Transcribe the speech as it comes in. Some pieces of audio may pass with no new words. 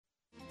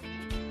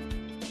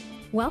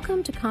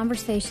Welcome to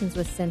Conversations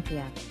with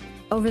Cynthia.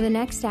 Over the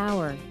next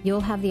hour,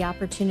 you'll have the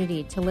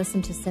opportunity to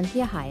listen to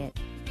Cynthia Hiett,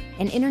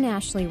 an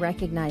internationally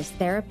recognized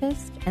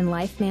therapist and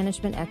life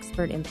management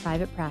expert in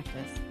private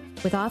practice,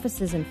 with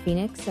offices in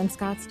Phoenix and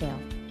Scottsdale.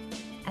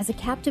 As a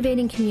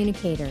captivating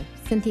communicator,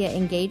 Cynthia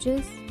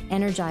engages,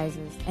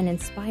 energizes, and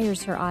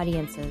inspires her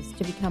audiences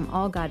to become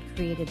all God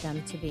created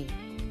them to be.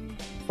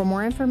 For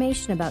more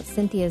information about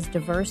Cynthia's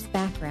diverse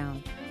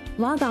background,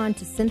 log on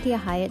to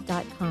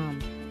cynthiahiett.com.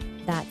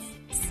 That's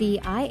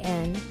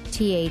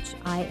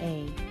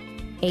CynthiaHiett.com.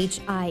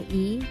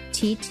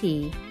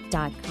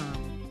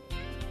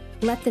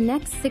 Let the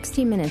next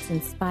 60 minutes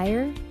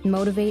inspire,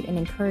 motivate, and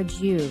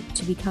encourage you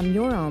to become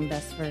your own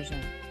best version.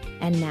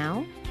 And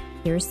now,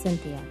 here's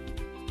Cynthia.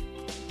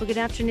 Well, good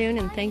afternoon,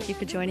 and thank you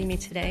for joining me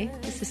today.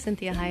 This is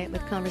Cynthia Hiett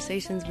with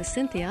Conversations with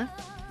Cynthia.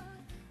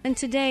 And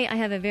today I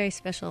have a very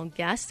special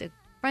guest, a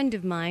friend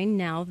of mine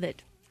now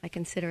that I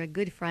consider a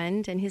good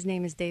friend, and his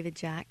name is David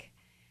Jack.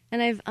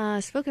 And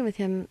I've spoken with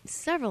him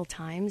several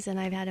times, and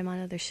I've had him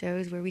on other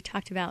shows where we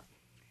talked about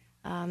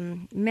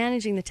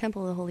managing the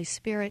temple of the Holy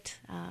Spirit,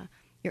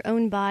 your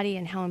own body,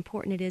 and how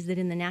important it is that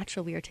in the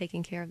natural we are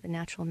taking care of the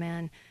natural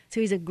man.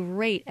 So he's a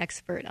great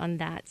expert on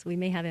that, so we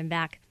may have him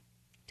back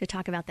to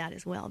talk about that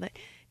as well. But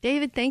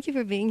David, thank you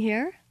for being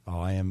here.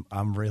 Oh,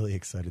 I'm really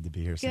excited to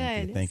be here,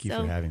 Cynthia. Good. Thank you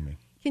for having me.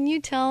 Can you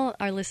tell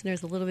our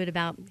listeners a little bit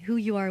about who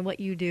you are,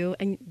 what you do,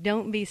 and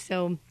don't be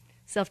so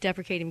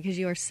self-deprecating because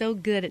you are so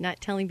good at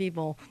not telling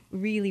people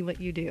really what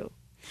you do.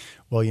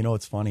 Well, you know,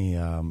 it's funny.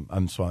 I'm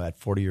at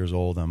 40 years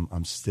old.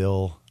 I'm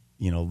still,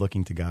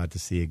 looking to God to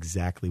see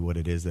exactly what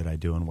it is that I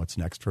do and what's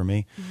next for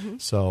me. Mm-hmm.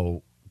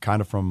 So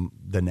kind of from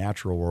the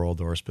natural world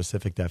or a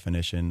specific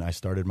definition, I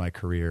started my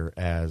career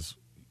as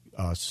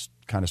a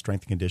kind of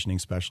strength and conditioning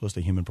specialist,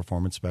 a human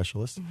performance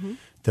specialist. Mm-hmm.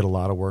 Did a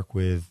lot of work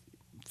with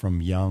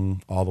from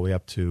young all the way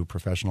up to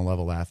professional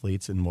level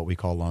athletes in what we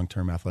call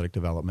long-term athletic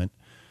development.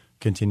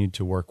 Continued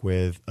to work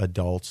with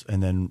adults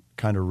and then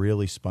kind of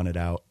really spun it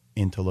out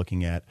into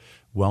looking at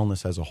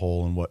wellness as a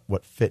whole and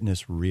what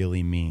fitness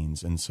really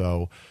means. And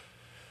so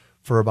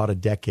for about a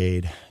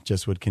decade,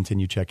 just would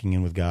continue checking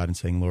in with God and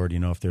saying, Lord,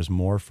 if there's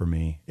more for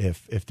me,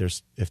 if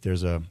there's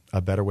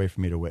a better way for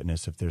me to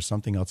witness, if there's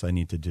something else I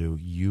need to do,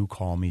 you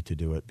call me to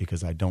do it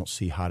because I don't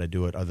see how to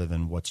do it other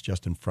than what's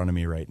just in front of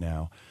me right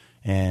now.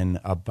 And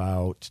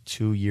about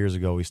 2 years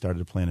ago, we started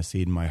to plant a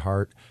seed in my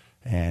heart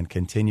and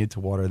continued to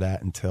water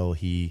that until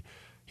he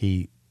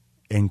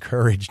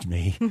encouraged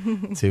me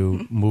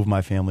to move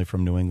my family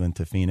from New England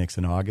to Phoenix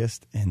in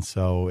August. And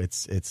so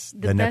it's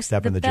the next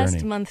step in the journey. The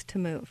best month to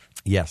move.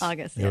 Yes.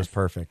 August. It was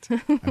perfect.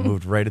 I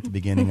moved right at the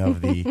beginning of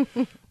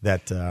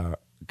that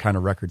kind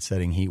of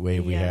record-setting heat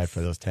wave we had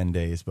for those 10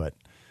 days. But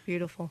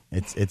beautiful.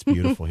 It's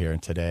beautiful here.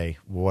 And today,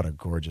 what a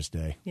gorgeous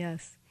day.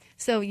 Yes.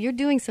 So you're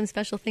doing some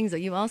special things.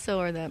 That you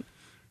also are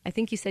I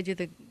think you said you're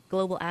the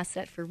global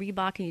asset for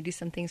Reebok, and you do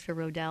some things for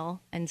Rodale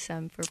and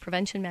some for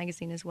Prevention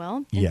Magazine as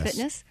well, and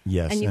fitness.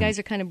 Yes. And you guys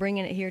are kind of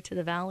bringing it here to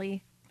the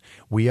Valley.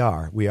 We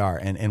are.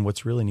 And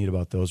what's really neat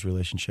about those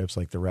relationships,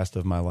 like the rest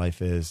of my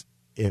life, is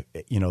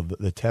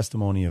the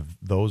testimony of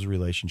those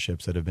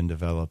relationships that have been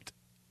developed,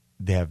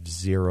 they have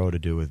zero to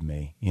do with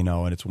me,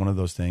 and it's one of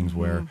those things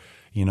where,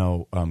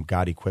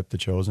 God equipped the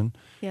chosen,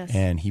 yes,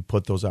 and he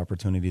put those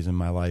opportunities in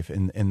my life.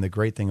 And the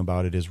great thing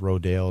about it is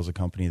Rodale is a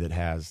company that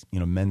has,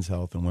 Men's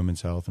Health and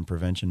Women's Health and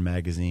Prevention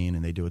Magazine,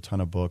 and they do a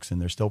ton of books, and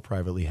they're still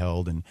privately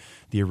held. And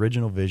the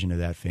original vision of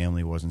that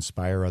family was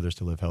inspire others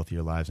to live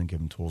healthier lives and give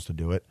them tools to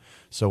do it.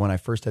 So when I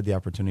first had the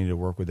opportunity to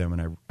work with them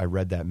and I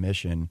read that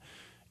mission,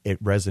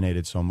 it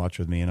resonated so much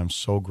with me, and I'm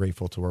so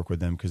grateful to work with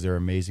them because they're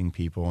amazing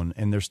people,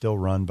 and they're still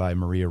run by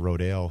Maria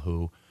Rodale,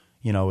 who,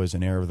 is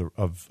an heir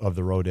of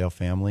the Rodale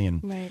family,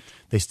 and right.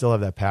 They still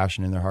have that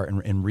passion in their heart.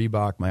 And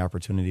Reebok, my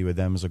opportunity with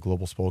them as a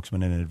global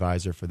spokesman and an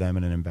advisor for them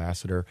and an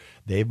ambassador,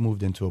 they've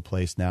moved into a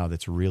place now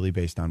that's really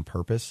based on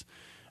purpose.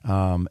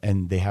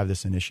 And they have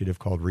this initiative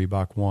called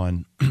Reebok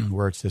One,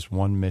 where it's this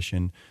one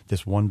mission,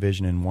 this one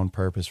vision, and one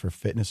purpose for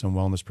fitness and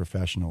wellness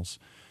professionals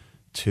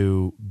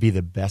to be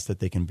the best that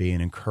they can be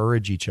and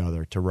encourage each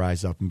other to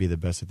rise up and be the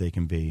best that they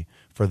can be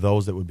for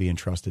those that would be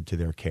entrusted to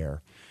their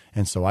care.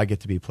 And so I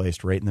get to be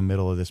placed right in the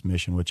middle of this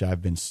mission, which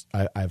I've been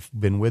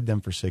with them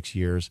for 6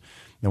 years.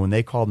 And when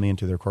they called me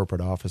into their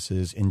corporate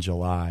offices in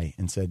July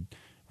and said,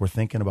 we're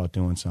thinking about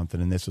doing something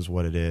and this is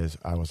what it is,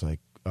 I was like,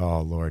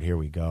 oh, Lord, here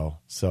we go.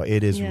 So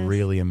it is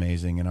really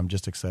amazing, and I'm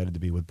just excited to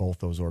be with both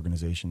those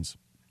organizations.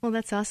 Well,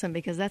 that's awesome,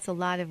 because that's a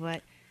lot of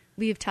what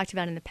we have talked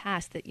about in the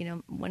past, that,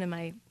 one of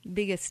my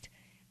biggest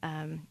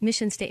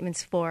mission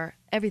statements for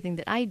everything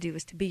that I do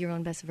is to be your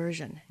own best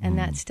version. And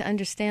that's to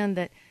understand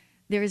that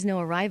there is no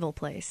arrival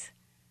place.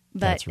 But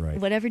that's right.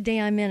 Whatever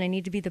day I'm in, I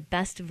need to be the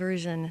best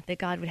version that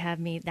God would have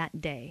me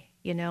that day,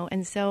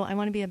 And so I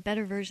want to be a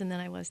better version than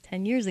I was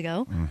 10 years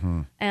ago.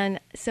 Mm-hmm. And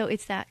so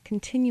it's that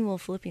continual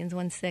Philippians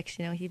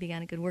 1:6, he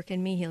began a good work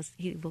in me,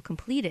 he will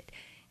complete it.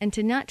 And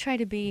to not try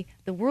to be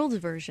the world's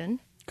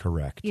version.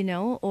 Correct.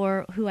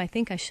 Or who I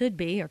think I should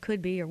be or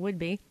could be or would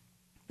be,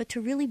 but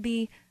to really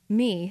be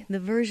me, the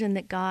version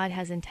that God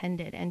has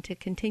intended, and to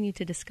continue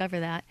to discover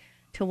that,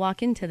 to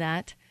walk into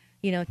that,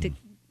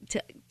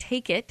 to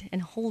take it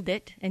and hold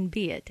it and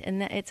be it.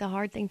 And that it's a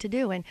hard thing to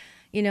do. And,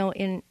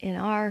 in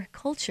our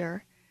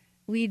culture,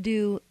 we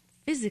do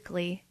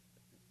physically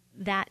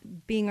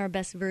that being our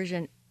best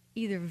version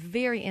either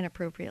very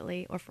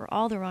inappropriately or for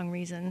all the wrong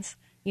reasons,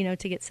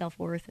 to get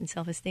self-worth and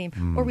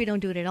self-esteem, or we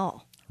don't do it at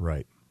all.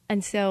 Right.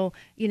 And so,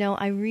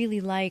 I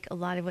really like a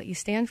lot of what you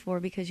stand for,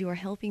 because you are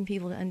helping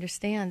people to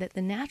understand that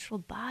the natural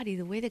body,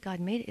 the way that God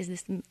made it, is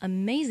this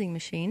amazing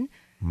machine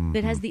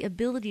that has the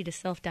ability to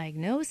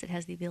self-diagnose. It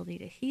has the ability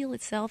to heal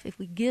itself if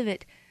we give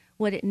it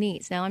what it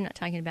needs. Now, I'm not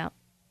talking about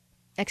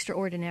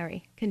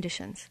extraordinary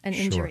conditions and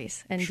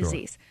injuries and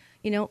disease,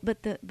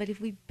 but if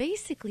we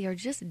basically are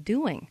just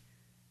doing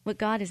what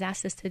God has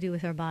asked us to do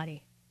with our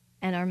body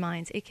and our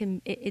minds,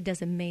 it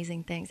does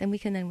amazing things, and we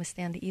can then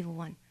withstand the evil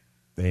one.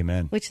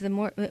 Amen. Which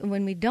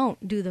when we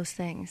don't do those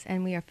things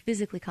and we are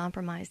physically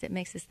compromised, it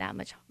makes it that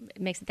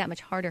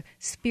much harder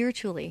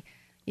spiritually,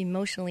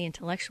 emotionally,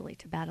 intellectually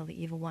to battle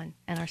the evil one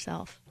and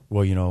ourselves.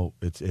 Well,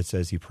 it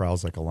says he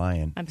prowls like a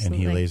lion.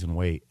 Absolutely. And he lays in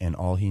wait, and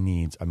all he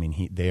needs,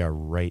 they are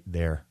right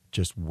there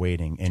just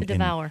waiting to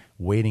devour. And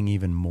waiting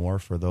even more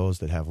for those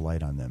that have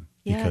light on them,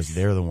 because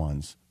they're the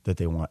ones that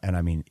they want.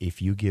 And if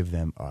you give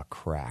them a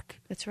crack,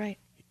 that's right.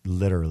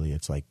 Literally,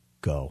 it's like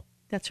go.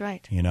 That's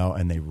right.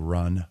 And they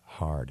run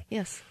hard.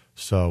 Yes.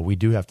 So we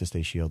do have to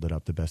stay shielded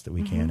up the best that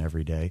we can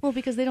every day. Well,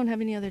 because they don't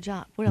have any other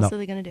job. What else are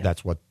they going to do?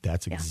 That's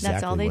exactly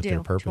that's all they what do.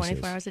 their purpose 24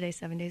 is. hours a day,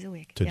 7 days a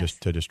week.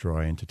 To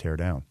destroy and to tear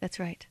down. That's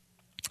right.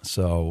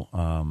 So,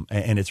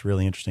 and it's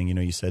really interesting.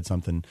 You said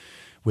something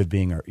with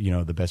being,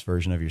 the best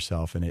version of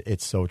yourself, and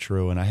it's so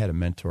true. And I had a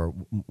mentor,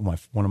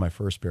 one of my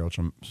first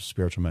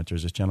spiritual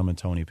mentors, this gentleman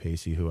Tony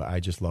Pacey, who I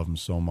just love him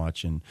so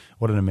much, and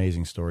what an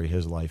amazing story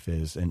his life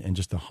is, and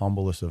just the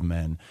humblest of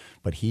men.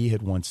 But he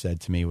had once said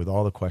to me, with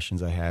all the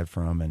questions I had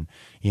for him, and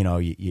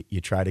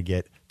you try to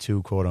get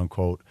too quote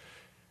unquote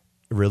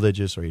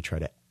religious, or you try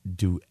to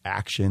do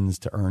actions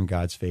to earn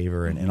God's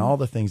favor, and all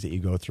the things that you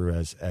go through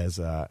as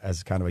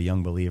kind of a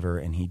young believer.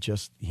 And he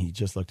just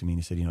looked at me and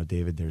he said,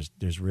 David,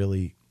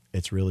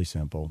 it's really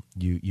simple.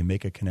 You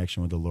make a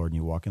connection with the Lord and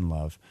you walk in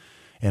love,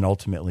 and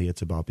ultimately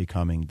it's about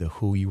becoming the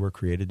who you were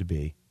created to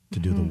be, to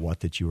do the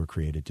what that you were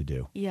created to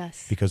do.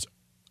 Yes. Because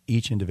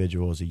each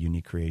individual is a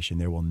unique creation.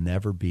 There will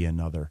never be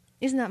another.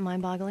 Isn't that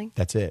mind-boggling?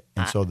 That's it.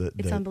 And so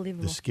it's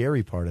unbelievable. The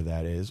scary part of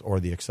that is, or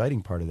the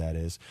exciting part of that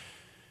is,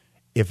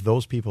 if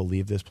those people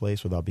leave this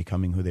place without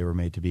becoming who they were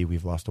made to be,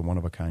 we've lost a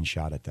one-of-a-kind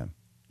shot at them.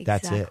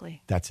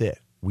 Exactly. That's it.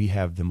 We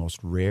have the most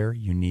rare,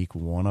 unique,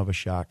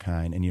 one-of-a-shot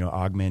kind. And,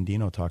 Og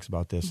Mandino talks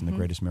about this in The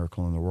Greatest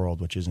Miracle in the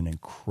World, which is an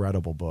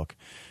incredible book.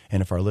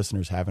 And if our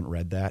listeners haven't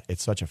read that,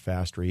 it's such a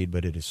fast read,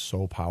 but it is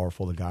so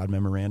powerful, the God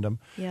Memorandum,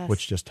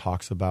 which just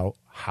talks about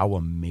how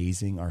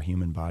amazing our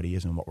human body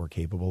is and what we're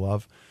capable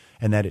of,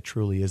 and that it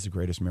truly is the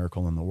greatest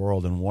miracle in the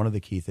world. And one of the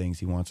key things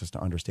he wants us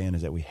to understand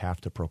is that we have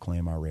to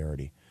proclaim our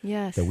rarity.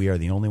 Yes. That we are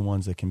the only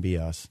ones that can be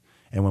us.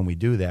 And when we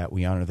do that,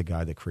 we honor the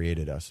God that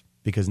created us.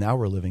 Because now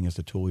we're living as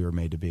the tool we were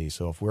made to be.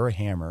 So if we're a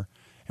hammer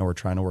and we're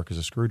trying to work as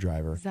a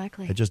screwdriver,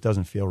 it just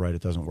doesn't feel right.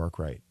 It doesn't work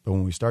right. But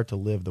when we start to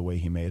live the way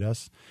he made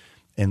us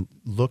and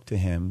look to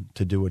him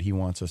to do what he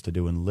wants us to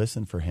do and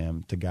listen for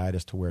him to guide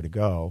us to where to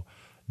go,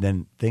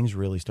 then things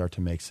really start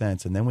to make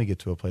sense. And then we get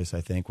to a place,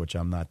 I think, which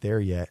I'm not there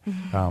yet,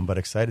 but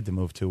excited to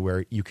move to,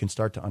 where you can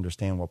start to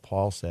understand what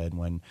Paul said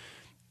when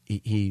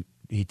he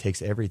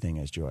takes everything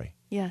as joy.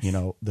 Yes.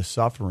 The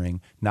suffering,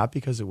 not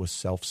because it was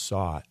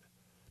self-sought,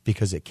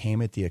 because it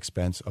came at the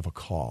expense of a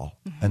call,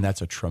 and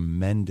that's a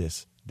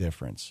tremendous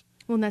difference.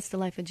 Well, and that's the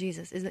life of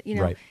Jesus, is that,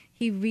 Right.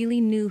 He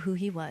really knew who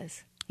he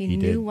was. He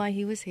knew why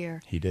he was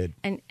here. He did.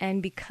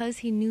 And because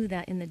he knew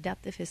that in the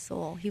depth of his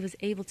soul, he was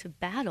able to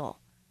battle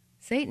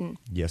Satan.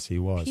 Yes, he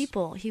was.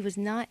 People. He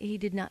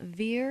did not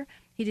veer.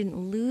 He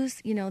didn't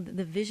lose,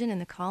 the vision and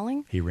the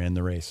calling. He ran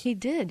the race. He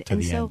did. To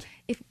and the so end.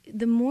 if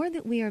the more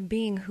that we are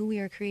being who we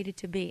are created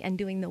to be and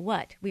doing the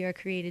what we are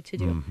created to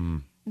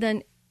do,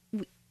 then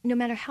no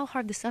matter how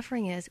hard the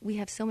suffering is, we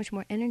have so much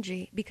more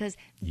energy, because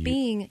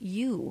being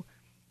you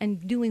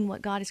and doing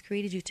what God has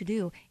created you to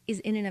do is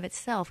in and of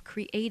itself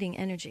creating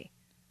energy.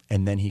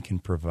 And then he can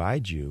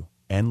provide you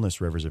endless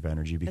rivers of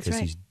energy,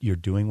 because you're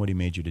doing what he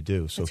made you to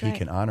do. So he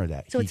can honor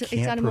that. So he it's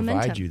can't out of provide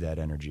momentum. you that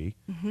energy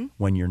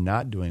when you're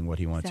not doing what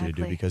he wants you to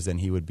do, because then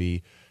he would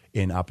be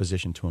in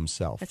opposition to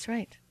himself. That's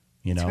right.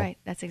 That's right.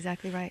 That's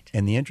exactly right.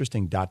 And the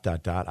interesting ...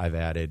 I've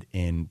added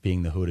in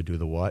being the who to do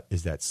the what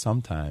is that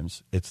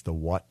sometimes it's the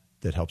what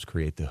that helps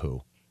create the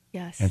who.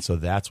 Yes. And so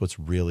that's what's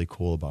really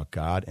cool about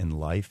God and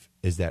life,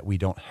 is that we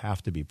don't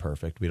have to be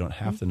perfect. We don't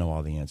have to know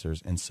all the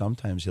answers. And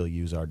sometimes he'll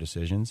use our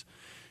decisions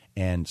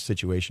and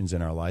situations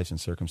in our lives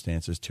and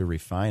circumstances to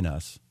refine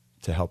us,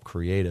 to help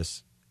create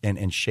us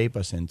and shape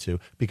us into,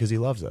 because he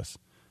loves us.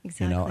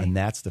 Exactly. And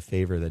that's the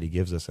favor that he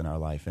gives us in our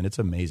life. And it's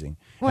amazing.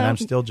 Well, and I'm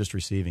still just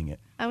receiving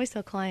it. I always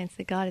tell clients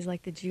that God is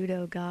like the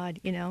judo God,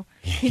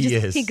 He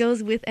is. He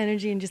goes with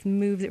energy and just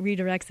moves it,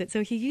 redirects it.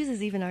 So he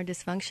uses even our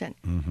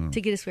dysfunction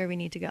to get us where we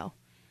need to go.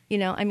 You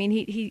know, I mean,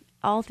 he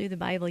all through the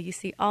Bible, you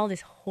see all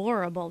this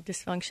horrible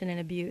dysfunction and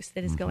abuse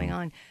that is going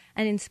on.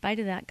 And in spite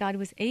of that, God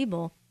was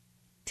able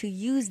to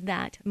use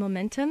that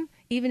momentum,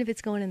 even if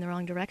it's going in the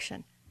wrong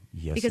direction.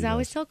 Yes, because he I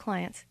always does. tell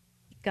clients,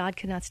 God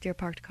cannot steer a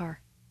parked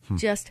car.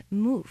 Just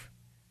move.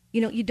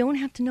 You know, you don't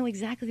have to know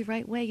exactly the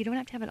right way. You don't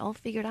have to have it all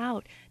figured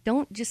out.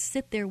 Don't just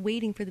sit there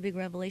waiting for the big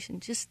revelation.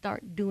 Just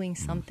start doing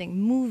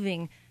something,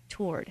 moving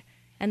toward.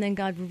 And then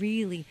God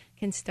really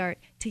can start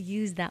to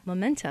use that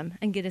momentum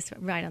and get us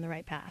right on the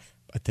right path.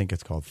 I think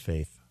it's called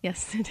faith.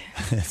 Yes, it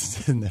is.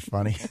 Isn't that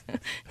funny?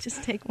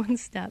 Just take one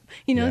step.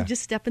 You know, Yeah.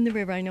 just step in the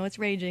river. I know it's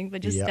raging,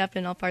 but just Yep. step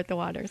in, I'll part the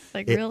waters.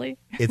 Like, really?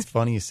 It's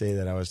funny you say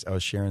that. I was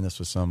sharing this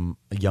with some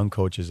young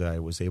coaches that I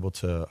was able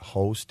to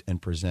host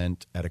and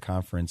present at a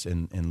conference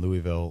in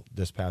Louisville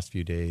this past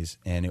few days,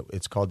 and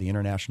it's called the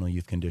International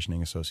Youth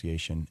Conditioning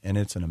Association, and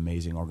it's an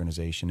amazing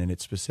organization, and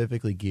it's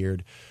specifically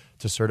geared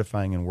to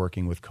certifying and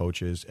working with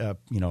coaches,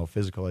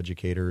 physical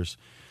educators,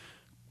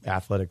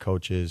 athletic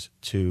coaches,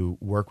 to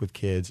work with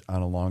kids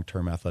on a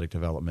long-term athletic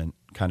development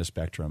kind of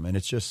spectrum. And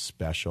it's just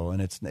special, and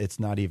it's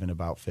not even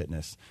about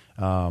fitness.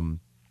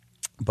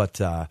 But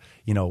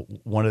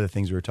one of the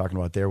things we were talking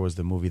about there was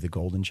the movie The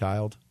Golden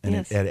Child, and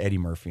Yes. it had Eddie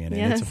Murphy in it.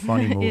 Yes. And it's a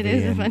funny movie. It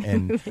is a and, funny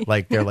and movie.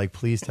 like they're like,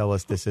 please tell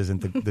us this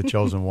isn't the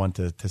chosen one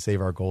to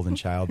save our golden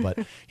child. But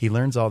he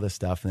learns all this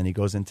stuff, and then he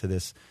goes into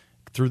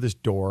through this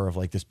door of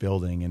like this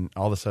building, and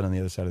all of a sudden on the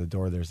other side of the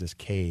door there's this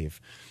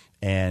cave,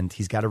 and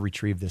he's got to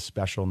retrieve this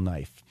special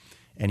knife.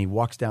 And he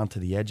walks down to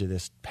the edge of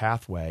this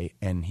pathway,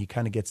 and he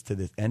kind of gets to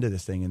the end of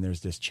this thing, and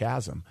there's this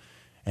chasm.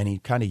 And he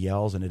kind of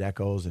yells, and it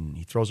echoes, and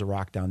he throws a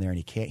rock down there, and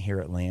he can't hear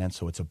it land,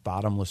 so it's a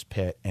bottomless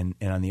pit. And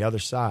on the other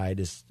side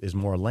is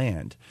more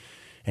land.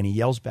 And he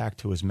yells back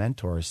to his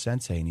mentor, his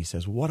sensei, and he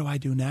says, what do I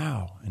do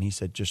now? And he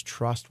said, just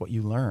trust what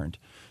you learned.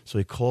 So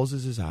he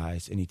closes his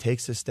eyes, and he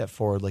takes this step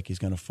forward like he's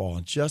going to fall.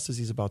 And just as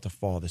he's about to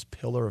fall, this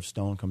pillar of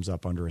stone comes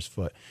up under his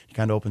foot. He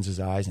kind of opens his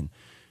eyes, and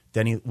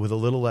then he, with a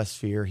little less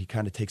fear, he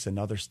kind of takes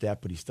another step,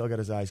 but he's still got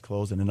his eyes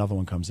closed, and another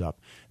one comes up.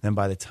 And then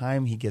by the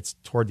time he gets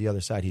toward the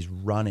other side, he's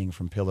running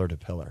from pillar to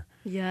pillar.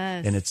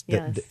 Yes. And it's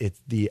yes. it's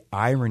the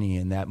irony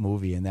in that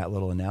movie, and that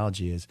little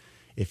analogy is,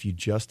 if you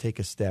just take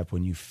a step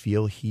when you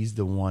feel he's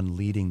the one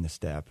leading the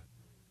step,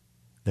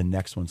 the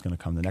next one's going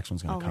to come, the next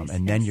one's going to come, Always,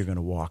 and then yes. you're going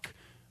to walk,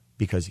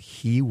 because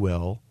he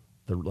will.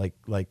 Like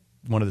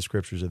one of the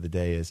scriptures of the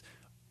day is,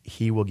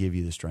 he will give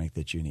you the strength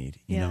that you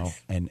need. You know,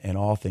 Yes. and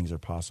all things are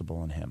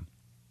possible in him.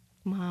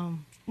 Wow.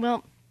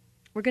 Well,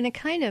 we're going to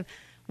kind of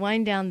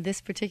wind down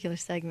this particular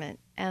segment,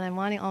 and I'm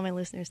wanting all my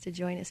listeners to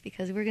join us,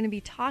 because we're going to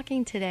be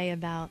talking today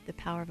about the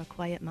power of a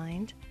quiet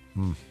mind,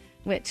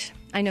 which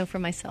I know for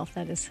myself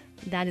that is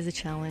a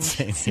challenge.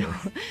 Same here.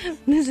 So,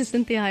 this is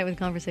Cynthia Hyatt with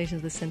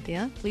Conversations with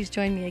Cynthia. Please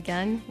join me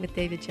again with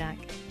David Jack.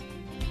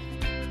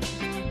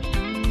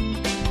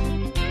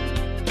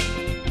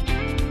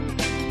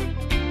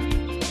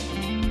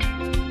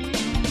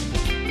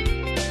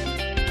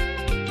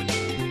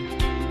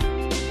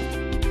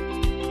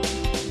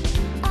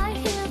 I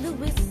hear the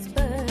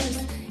whispers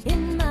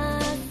in my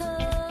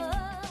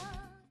thoughts.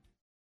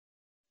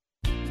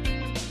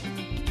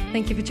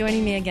 Thank you for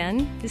joining me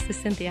again. This is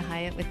Cynthia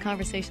Hyatt with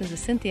Conversations with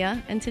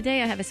Cynthia, and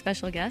today I have a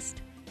special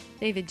guest,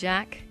 David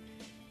Jack.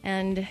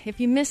 And if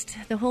you missed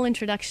the whole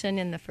introduction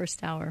in the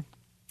first hour,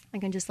 I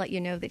can just let you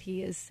know that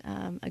he is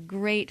a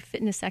great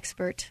fitness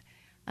expert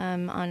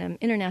on an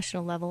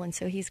international level, and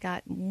so he's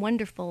got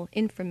wonderful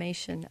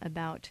information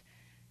about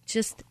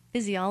just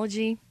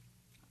physiology,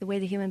 the way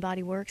the human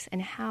body works,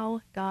 and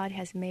how God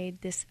has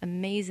made this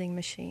amazing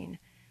machine.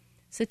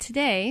 So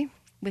today,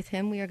 with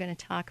him, we are going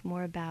to talk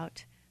more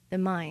about the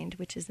mind,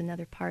 which is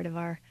another part of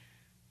our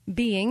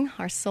being,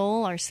 our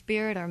soul, our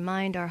spirit, our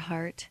mind, our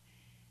heart,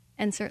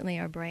 and certainly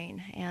our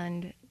brain.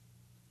 And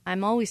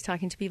I'm always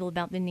talking to people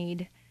about the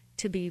need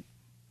to be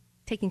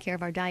taking care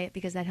of our diet,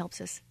 because that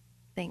helps us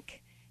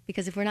think.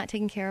 Because if we're not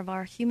taking care of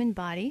our human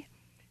body,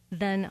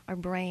 then our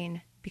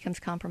brain becomes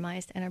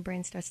compromised, and our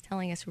brain starts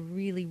telling us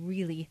really,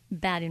 really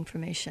bad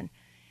information.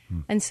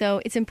 And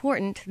so it's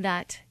important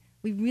that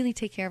we really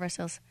take care of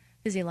ourselves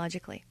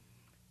physiologically.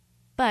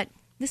 But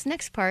this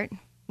next part,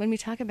 when we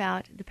talk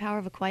about the power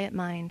of a quiet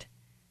mind,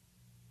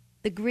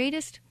 the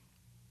greatest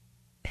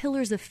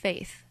pillars of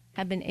faith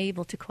have been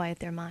able to quiet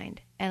their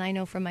mind. And I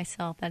know for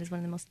myself that is one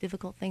of the most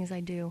difficult things I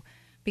do,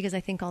 because I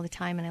think all the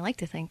time, and I like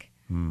to think.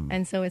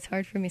 And so it's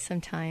hard for me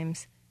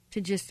sometimes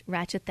to just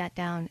ratchet that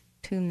down,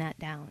 tune that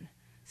down.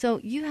 So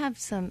you have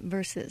some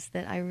verses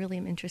that I really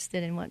am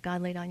interested in what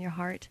God laid on your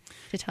heart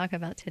to talk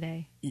about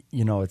today.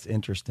 You know, it's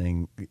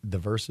interesting. The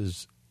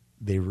verses,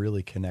 they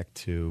really connect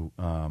to,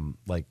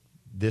 like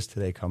this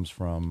today comes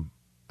from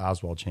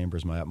Oswald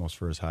Chambers, My Utmost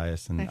for His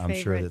Highest. And My I'm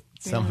sure favorite.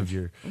 that some Yes. of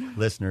your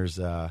listeners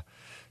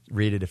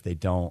read it if they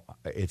don't.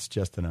 It's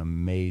just an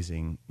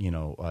amazing,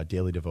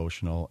 daily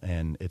devotional,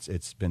 and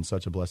it's been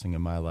such a blessing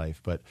in my life.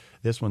 But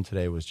this one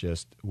today was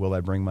just, will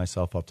I bring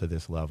myself up to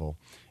this level?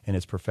 And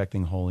it's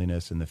perfecting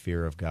holiness in the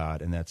fear of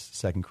God, and that's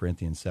 2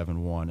 Corinthians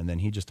 7:1. And then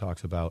he just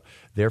talks about,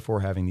 therefore,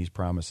 having these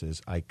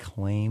promises, I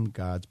claim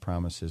God's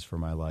promises for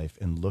my life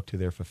and look to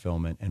their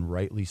fulfillment, and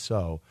rightly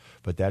so,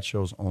 but that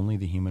shows only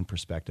the human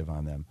perspective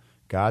on them.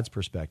 God's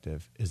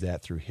perspective is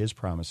that through his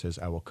promises,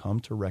 I will come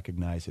to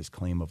recognize his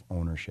claim of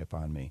ownership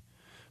on me.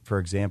 For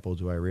example,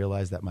 do I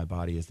realize that my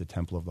body is the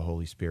temple of the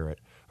Holy Spirit,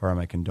 or am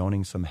I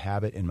condoning some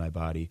habit in my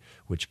body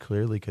which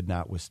clearly could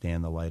not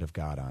withstand the light of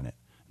God on it?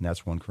 And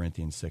that's 1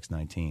 Corinthians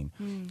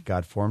 6:19.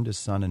 God formed his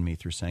Son in me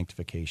through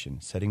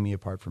sanctification, setting me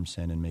apart from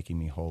sin and making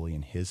me holy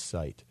in his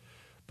sight.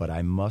 But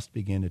I must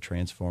begin to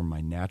transform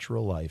my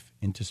natural life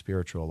into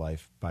spiritual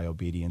life by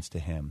obedience to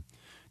him.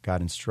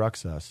 God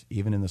instructs us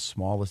even in the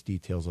smallest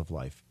details of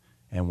life.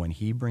 And when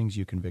he brings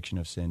you conviction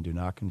of sin, do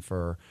not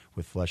confer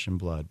with flesh and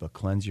blood, but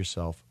cleanse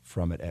yourself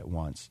from it at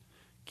once.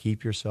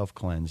 Keep yourself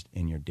cleansed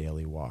in your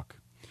daily walk.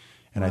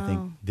 And I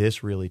think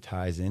this really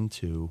ties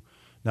into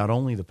not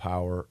only the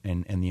power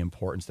and the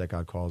importance that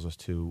God calls us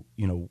to,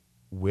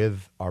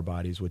 with our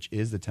bodies, which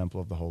is the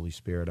temple of the Holy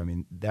Spirit. I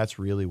mean, that's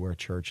really where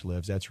church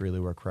lives. That's really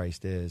where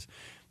Christ is.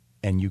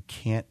 And you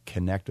can't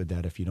connect with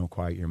that if you don't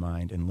quiet your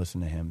mind and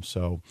listen to him.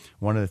 So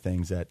one of the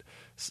things that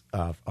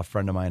a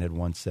friend of mine had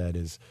once said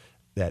is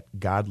that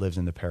God lives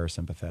in the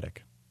parasympathetic.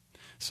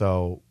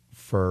 So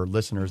for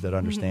listeners that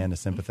understand the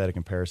sympathetic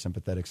and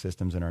parasympathetic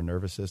systems in our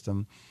nervous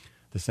system,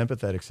 the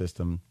sympathetic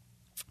system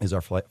is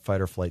our fight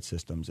or flight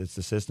systems. It's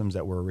the systems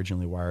that were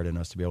originally wired in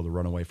us to be able to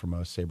run away from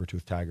a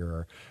saber-toothed tiger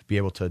or be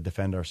able to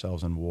defend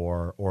ourselves in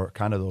war, or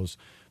kind of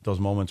those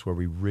moments where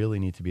we really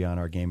need to be on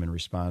our game and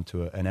respond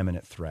to an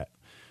imminent threat.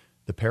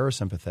 The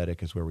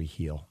parasympathetic is where we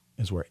heal,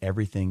 is where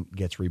everything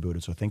gets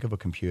rebooted. So think of a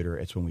computer.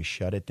 It's when we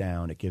shut it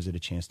down, it gives it a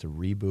chance to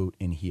reboot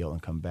and heal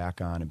and come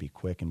back on and be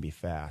quick and be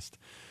fast.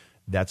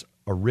 That's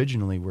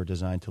originally we're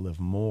designed to live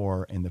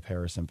more in the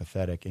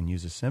parasympathetic and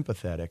use the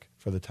sympathetic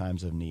for the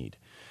times of need.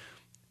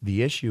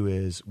 The issue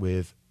is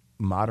with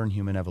modern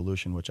human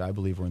evolution, which I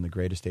believe we're in the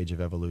greatest stage of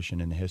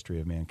evolution in the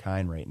history of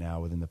mankind right now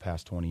within the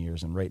past 20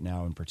 years, and right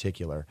now in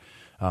particular.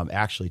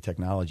 Actually,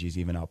 technology is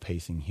even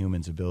outpacing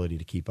humans' ability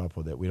to keep up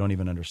with it. We don't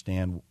even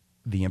understand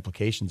the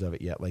implications of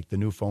it yet, like the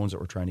new phones that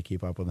we're trying to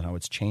keep up with and how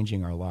it's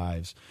changing our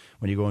lives.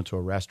 When you go into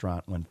a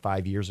restaurant, when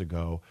 5 years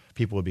ago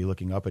people would be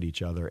looking up at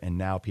each other, and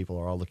now people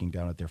are all looking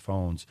down at their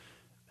phones,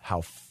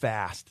 how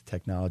fast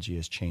technology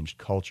has changed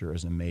culture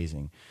is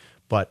amazing.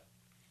 But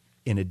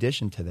in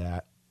addition to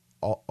that,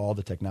 all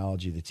the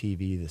technology, the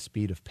TV, the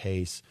speed of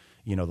pace,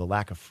 the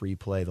lack of free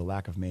play, the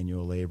lack of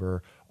manual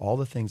labor, all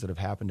the things that have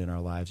happened in our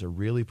lives are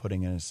really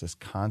putting us this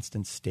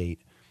constant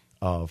state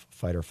of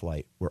fight or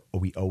flight where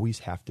we always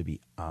have to be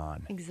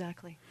on.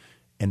 Exactly.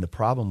 And the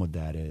problem with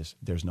that is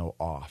there's no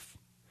off.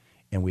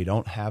 And we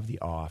don't have the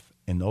off.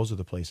 And those are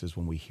the places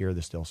when we hear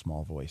the still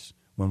small voice,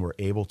 when we're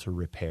able to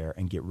repair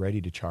and get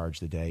ready to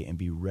charge the day and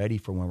be ready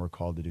for when we're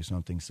called to do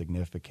something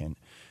significant.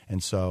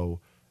 And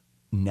so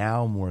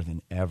now more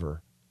than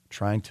ever,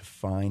 trying to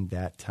find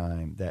that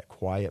time, that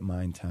quiet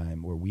mind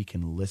time where we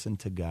can listen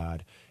to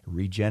God,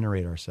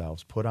 regenerate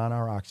ourselves, put on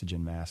our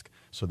oxygen mask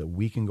so that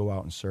we can go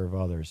out and serve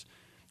others,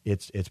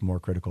 it's more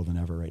critical than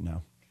ever right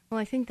now. Well,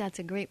 I think that's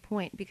a great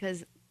point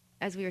because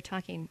as we were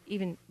talking,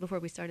 even before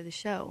we started the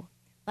show,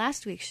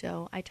 last week's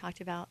show, I talked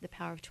about the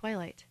power of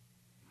twilight.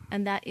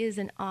 And that is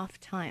an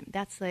off time.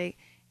 That's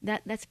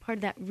part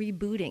of that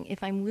rebooting.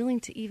 If I'm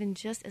willing to even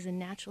just as a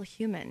natural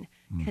human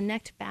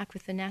connect back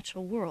with the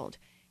natural world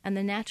and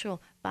the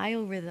natural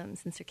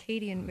biorhythms and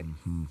circadian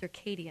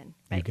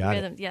right,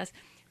 rhythms, yes,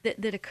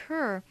 that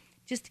occur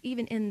just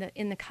even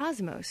in the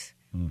cosmos,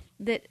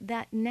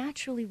 that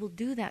naturally will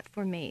do that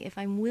for me if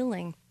I'm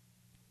willing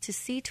to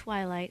see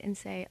twilight and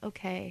say,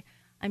 okay,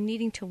 I'm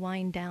needing to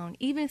wind down,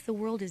 even if the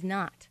world is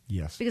not.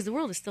 Yes. Because the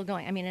world is still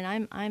going. I mean,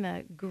 and I'm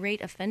a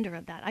great offender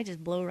of that. I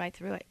just blow right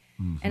through it.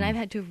 And I've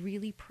had to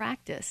really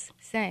practice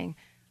saying,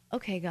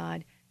 okay,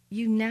 God,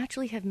 you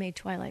naturally have made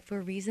twilight for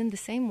a reason, the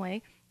same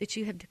way that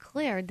you have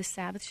declared the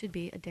Sabbath should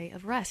be a day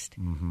of rest.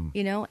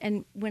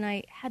 And when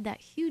I had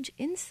that huge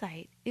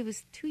insight, it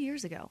was 2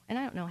 years ago. And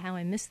I don't know how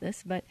I missed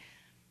this, but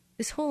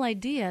this whole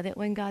idea that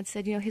when God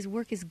said, his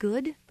work is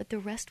good, but the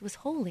rest was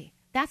holy.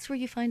 That's where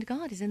you find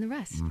God, is in the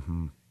rest.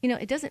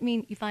 It doesn't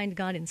mean you find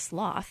God in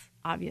sloth,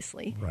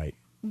 obviously. Right.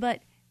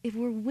 But if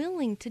we're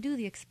willing to do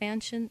the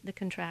expansion, the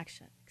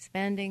contraction,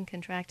 expanding,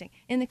 contracting,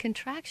 in the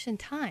contraction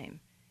time,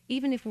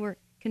 even if we're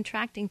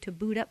contracting to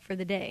boot up for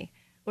the day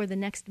or the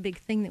next big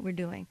thing that we're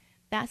doing,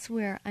 that's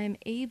where I'm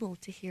able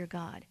to hear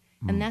God.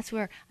 And that's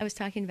where I was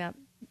talking about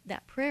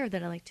that prayer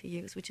that I like to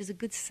use, which is a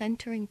good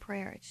centering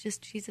prayer. It's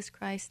just, Jesus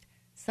Christ,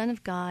 Son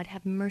of God,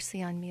 have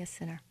mercy on me, a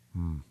sinner.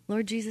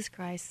 Lord Jesus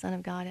Christ, Son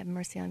of God, have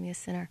mercy on me, a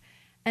sinner.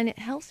 And it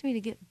helps me to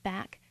get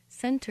back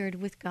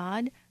centered with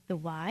God, the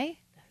why,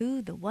 the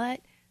who, the what,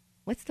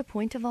 what's the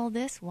point of all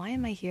this? Why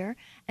am I here?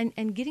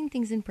 And getting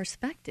things in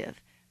perspective,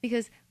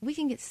 because we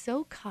can get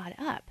so caught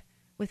up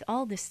with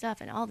all this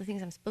stuff and all the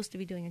things I'm supposed to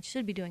be doing and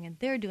should be doing, and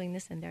they're doing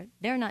this and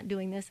they're not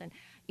doing this, and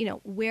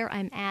where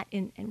I'm at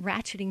and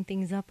ratcheting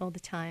things up all the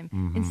time,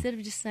 instead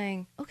of just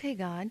saying, okay,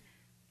 God,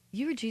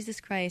 you are Jesus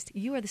Christ,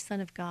 you are the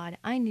Son of God,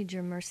 I need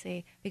your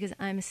mercy because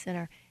I'm a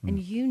sinner, and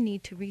you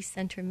need to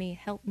recenter me,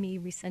 help me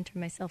recenter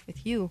myself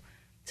with you,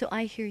 so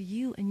I hear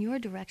you and your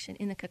direction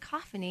in the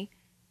cacophony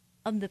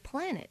of the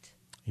planet,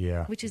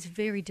 which is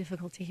very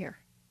difficult to hear.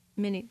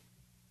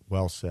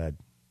 Well said.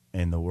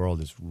 And the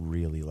world is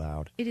really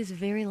loud. It is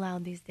very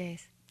loud these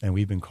days. And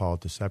we've been called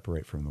to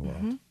separate from the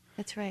world.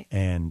 That's right.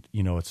 And,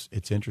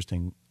 it's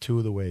interesting. Two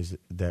of the ways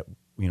that,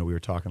 we were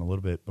talking a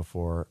little bit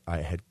before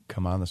I had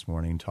come on this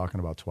morning talking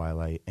about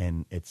Twilight.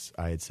 And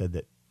I had said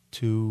that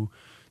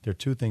there are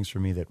two things for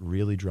me that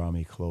really draw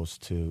me close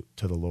to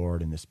the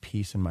Lord and this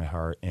peace in my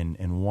heart.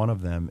 And one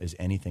of them is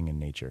anything in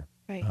nature.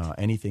 Right.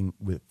 Anything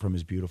from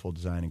his beautiful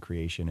design and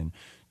creation. And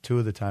two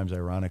of the times,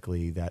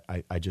 ironically, that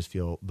I just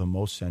feel the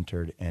most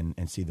centered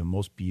and see the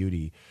most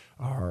beauty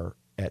are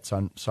at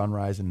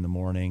sunrise in the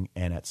morning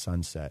and at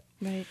sunset.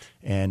 Right.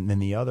 And then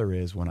the other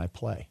is when I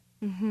play.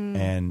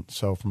 And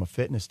so from a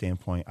fitness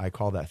standpoint, I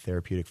call that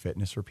therapeutic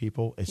fitness for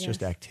people. It's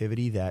just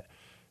activity that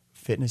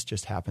fitness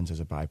just happens as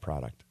a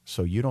byproduct.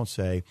 So you don't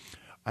say,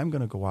 I'm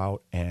going to go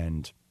out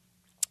and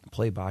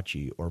play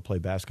bocce or play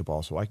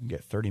basketball so I can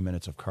get 30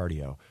 minutes of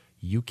cardio.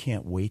 You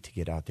can't wait to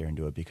get out there and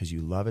do it because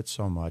you love it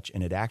so much,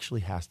 and it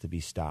actually has to be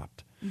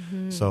stopped.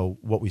 So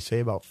what we say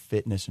about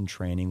fitness and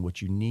training,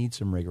 which you need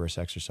some rigorous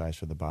exercise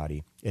for the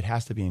body, it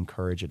has to be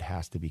encouraged, it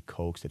has to be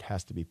coaxed, it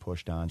has to be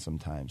pushed on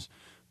sometimes.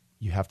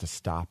 You have to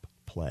stop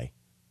play.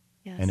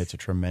 Yes. And it's a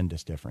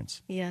tremendous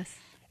difference. Yes.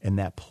 And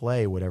that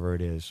play, whatever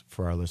it is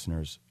for our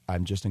listeners,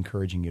 I'm just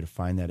encouraging you to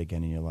find that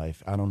again in your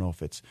life. I don't know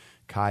if it's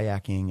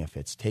kayaking, if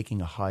it's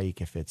taking a hike,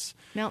 if it's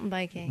mountain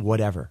biking,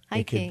 whatever. hiking.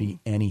 It could be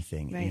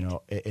anything.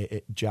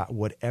 Right.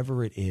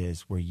 Whatever it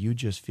is where you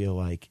just feel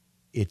like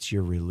it's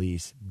your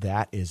release,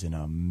 that is an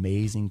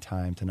amazing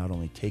time to not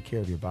only take care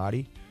of your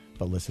body,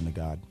 but listen to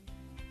God.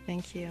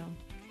 Thank you.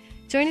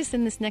 Join us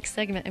in this next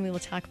segment, and we will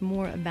talk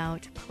more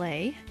about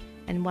play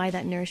and why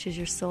that nourishes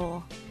your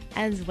soul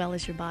as well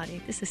as your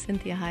body. This is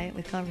Cynthia Hiett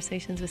with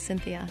Conversations with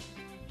Cynthia.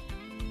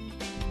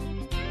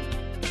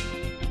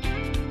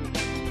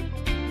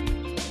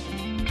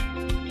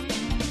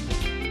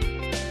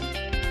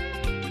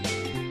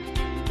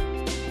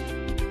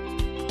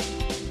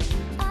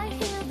 I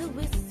hear the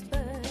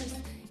whispers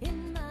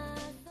in my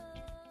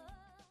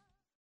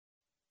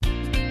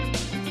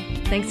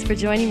Thanks for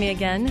joining me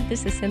again.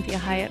 This is Cynthia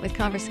Hiett with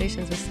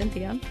Conversations with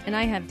Cynthia, and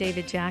I have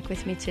David Jack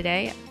with me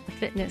today, a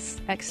fitness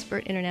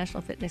expert,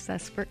 international fitness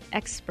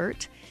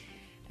expert.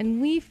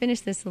 And we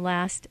finished this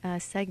last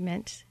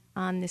segment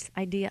on this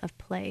idea of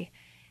play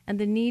and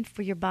the need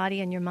for your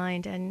body and your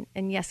mind.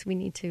 And yes, we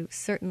need to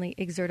certainly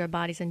exert our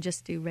bodies and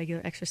just do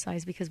regular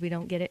exercise because we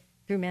don't get it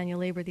through manual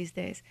labor these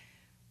days.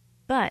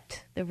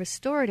 But the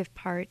restorative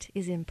part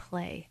is in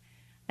play.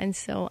 And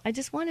so I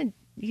just wanted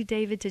you,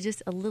 David, to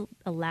just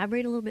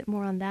elaborate a little bit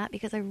more on that,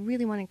 because I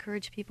really want to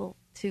encourage people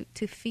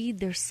to feed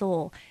their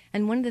soul.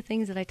 And one of the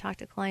things that I talk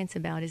to clients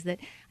about is that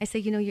I say,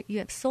 you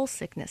have soul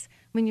sickness.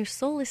 When your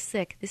soul is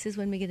sick, this is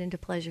when we get into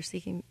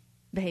pleasure-seeking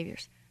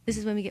behaviors. This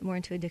is when we get more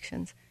into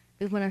addictions.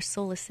 Because when our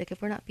soul is sick,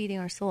 if we're not feeding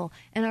our soul.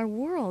 And our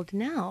world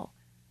now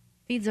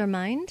feeds our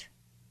mind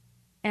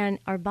and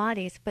our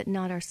bodies, but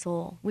not our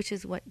soul, which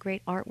is what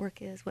great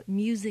artwork is, what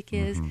music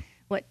is,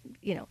 what,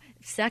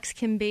 sex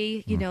can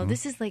be.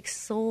 This is like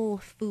soul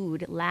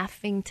food,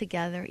 laughing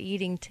together,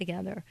 eating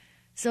together.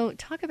 So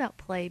talk about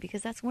play,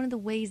 because that's one of the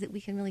ways that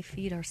we can really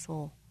feed our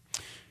soul.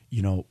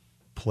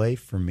 Play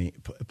for me,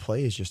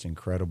 play is just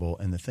incredible.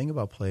 And the thing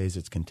about play is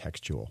it's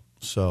contextual.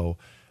 So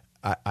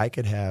I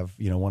could have,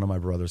 one of my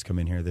brothers come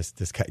in here, this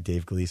guy,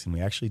 Dave Gleason.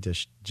 We actually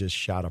just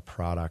shot a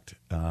product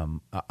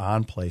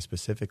on play,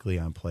 specifically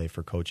on play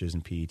for coaches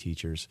and PE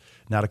teachers,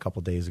 not a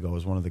couple days ago. It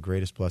was one of the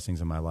greatest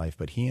blessings in my life.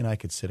 But he and I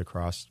could sit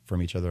across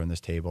from each other on this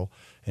table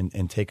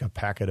and take a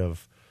packet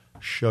of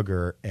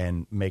sugar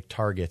and make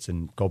targets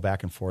and go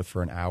back and forth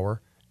for an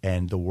hour.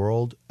 And the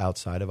world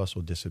outside of us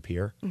will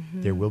disappear.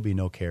 There will be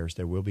no cares.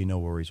 There will be no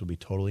worries. We'll be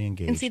totally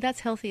engaged. And see, that's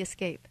healthy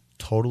escape.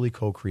 Totally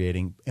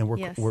co-creating, and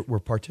Yes. we're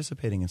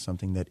participating in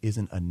something that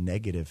isn't a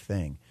negative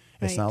thing.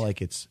 It's Right. not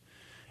like it's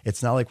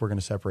not like we're going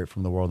to separate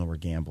from the world and we're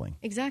gambling.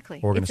 Exactly.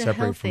 Or we're going It's to a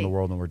separate from the healthy-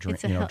 world and we're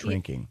it's a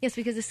drinking. Yes,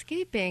 because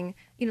escaping,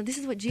 this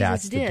is what Jesus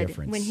That's the did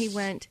difference. when he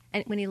went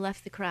and when he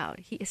left the crowd.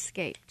 He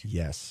escaped.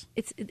 Yes.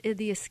 It's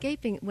the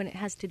escaping when it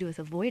has to do with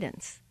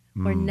avoidance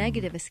or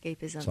negative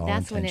escapism. It's all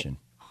That's when it intention.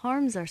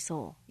 harms our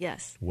soul.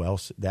 Yes. Well,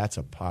 that's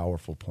a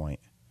powerful point.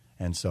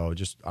 And so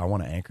I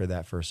want to anchor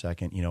that for a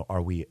second.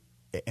 Are we,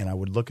 and I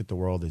would look at the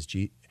world as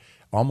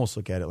almost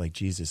look at it like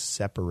Jesus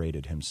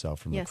separated himself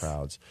from Yes. the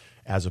crowds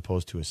as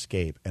opposed to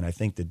escape. And I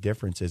think the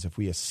difference is if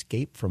we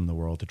escape from the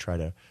world to try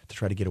to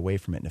get away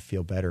from it and to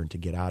feel better and to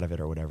get out of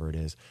it or whatever it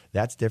is,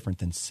 that's different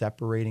than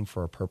separating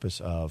for a purpose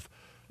of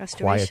quiet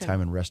Restoration.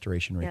 time and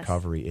restoration, Yes.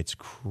 recovery. It's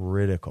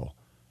critical.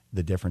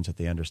 the difference, that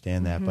they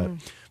understand that. But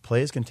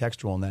play is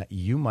contextual in that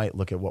you might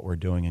look at what we're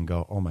doing and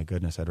go, oh my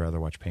goodness, I'd rather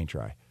watch paint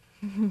dry.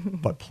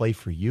 But play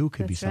for you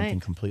could be That's something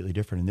right. completely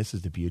different. And this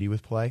is the beauty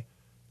with play.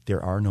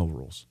 There are no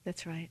rules.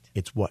 That's right.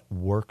 It's what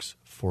works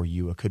for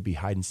you. It could be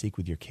hide and seek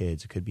with your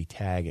kids. It could be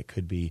tag. It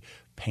could be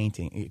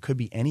painting. It could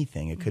be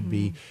anything. It could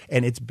be,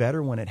 and it's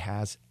better when it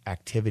has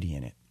activity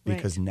in it,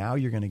 because Right. now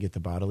you're going to get the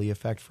bodily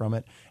effect from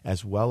it,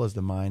 as well as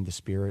the mind, the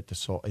spirit, the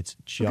soul. It's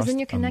just Because then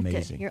you're connected.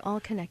 amazing. You're all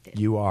connected.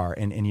 You are.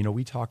 And you know,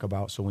 we talk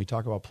about, so when we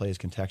talk about play as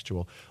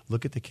contextual,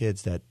 look at the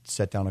kids that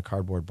set down a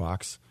cardboard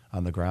box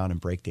on the ground and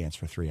break dance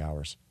for 3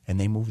 hours. And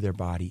they move their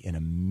body in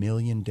a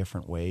million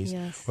different ways.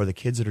 Yes. Or the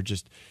kids that are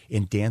just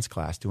in dance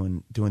class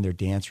doing their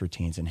dance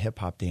routines and hip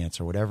hop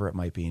dance or whatever it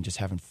might be, and just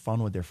having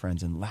fun with their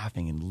friends and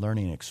laughing and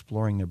learning and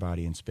exploring their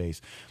body in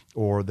space.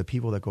 Or the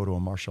people that go to a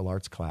martial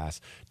arts class.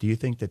 Do you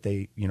think that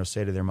they, you know,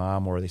 say to their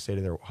mom or they say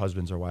to their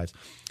husbands or wives,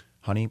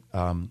 honey,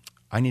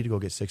 I need to go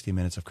get 60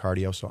 minutes of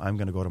cardio, so I'm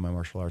going to go to my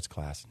martial arts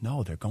class.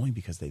 No, they're going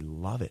because they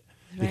love it,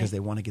 because Right. they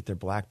want to get their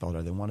black belt,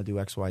 or they want to do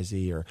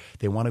XYZ, or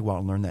they want to go out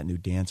and learn that new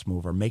dance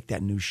move, or make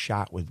that new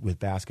shot with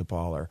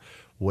basketball, or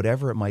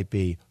whatever it might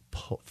be.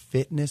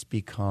 Fitness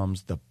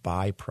becomes the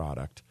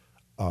byproduct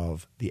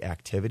of the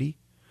activity,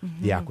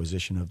 the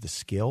acquisition of the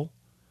skill,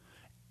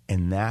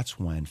 and that's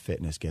when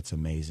fitness gets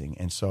amazing.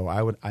 And so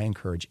I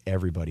encourage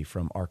everybody,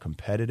 from our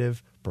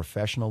competitive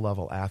professional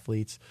level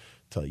athletes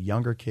to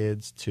younger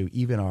kids to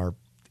even our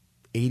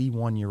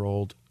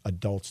 81-year-old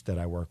adults that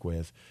I work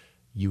with,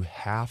 you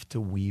have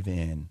to weave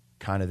in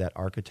kind of that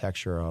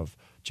architecture of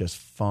just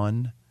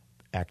fun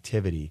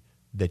activity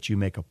that you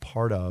make a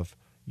part of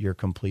your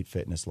complete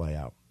fitness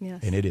layout. Yes.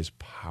 And it is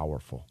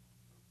powerful.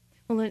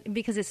 Well,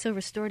 because it's so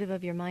restorative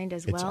of your mind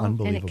as It's well. And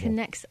unbelievable. it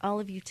connects all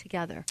of you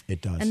together.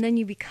 It does. And then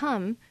you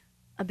become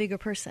a bigger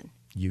person.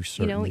 You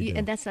certainly do.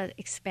 And that's that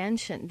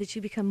expansion, that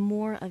you become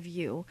more of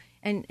you,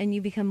 and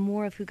you become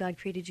more of who God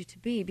created you to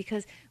be,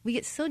 because we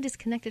get so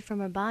disconnected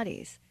from our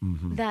bodies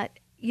that,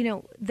 you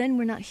know, then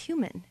we're not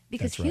human,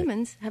 because That's right.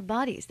 humans have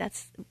bodies.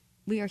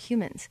 We are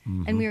humans,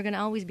 and we are going to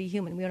always be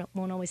human. We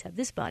won't always have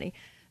this body.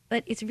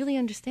 But it's really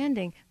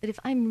understanding that if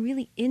I'm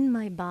really in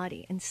my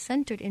body and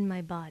centered in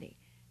my body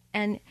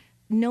and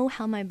know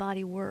how my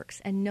body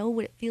works and know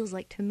what it feels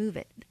like to move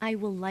it, I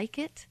will like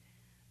it.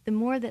 The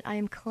more that I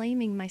am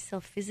claiming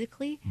myself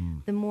physically,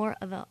 the more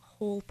of a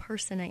whole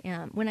person I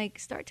am. When I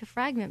start to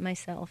fragment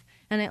myself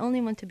and I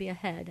only want to be a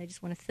head, I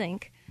just want to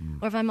think,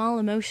 or if I'm all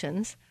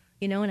emotions,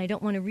 you know, and I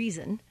don't want to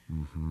reason,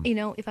 you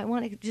know, if I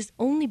want to just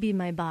only be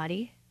my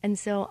body, and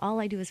so all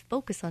I do is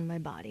focus on my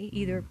body,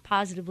 either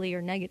positively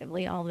or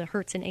negatively, all the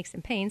hurts and aches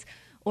and pains,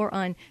 or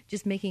on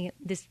just making it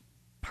this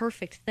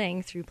perfect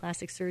thing through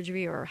plastic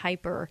surgery or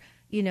hyper,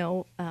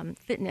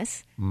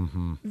 fitness,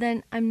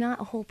 then I'm not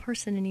a whole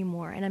person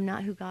anymore, and I'm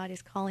not who God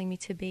is calling me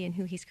to be and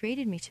who He's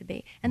created me to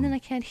be. And then I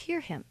can't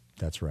hear Him.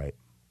 That's right.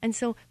 And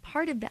so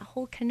part of that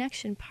whole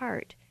connection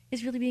part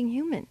is really being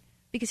human,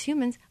 because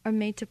humans are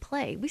made to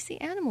play. We see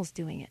animals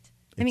doing it.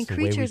 I mean, It's the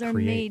way we creatures are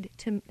create. made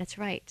to. That's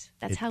right.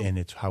 And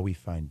it's how we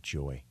find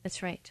joy.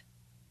 That's right.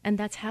 And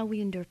that's how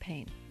we endure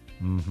pain.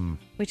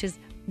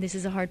 This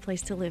is a hard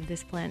place to live,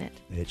 this planet.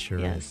 It sure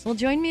Yes. is. Well,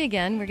 join me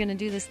again. We're going to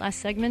do this last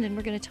segment, and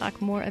we're going to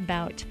talk more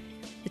about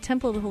the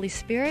temple of the Holy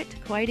Spirit,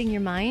 quieting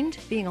your mind,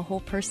 being a whole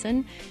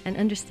person, and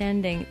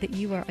understanding that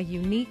you are a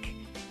unique,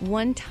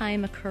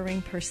 one-time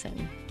occurring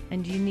person,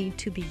 and you need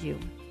to be you.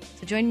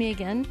 So join me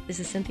again. This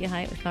is Cynthia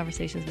Hiett with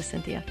Conversations with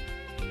Cynthia.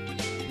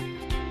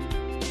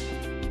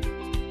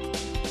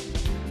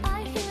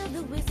 I hear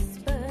the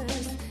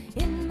whispers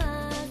in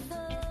my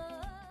thoughts.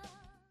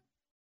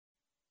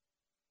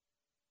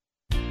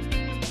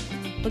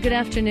 Well, good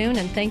afternoon,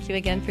 and thank you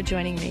again for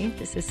joining me.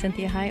 This is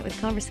Cynthia Hiett with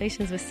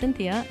Conversations with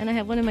Cynthia, and I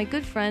have one of my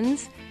good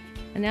friends,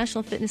 a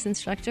national fitness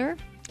instructor,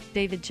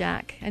 David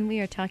Jack, and we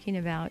are talking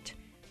about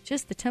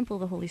just the temple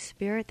of the Holy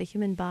Spirit, the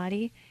human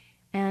body,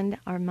 and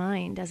our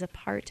mind as a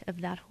part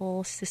of that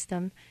whole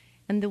system,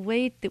 and the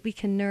way that we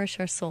can nourish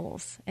our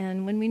souls.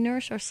 And when we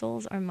nourish our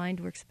souls, our mind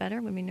works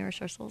better. When we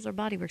nourish our souls, our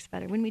body works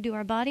better. When we do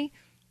our body,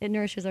 it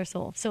nourishes our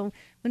soul. So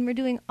when we're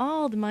doing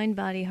all the mind,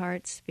 body,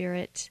 heart,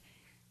 spirit,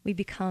 we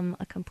become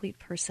a complete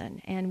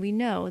person. And we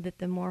know that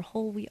the more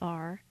whole we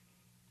are,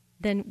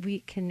 then we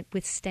can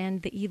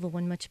withstand the evil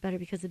one much better,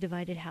 because the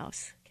divided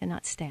house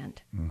cannot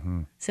stand.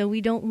 So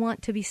we don't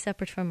want to be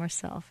separate from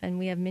ourselves. And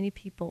we have many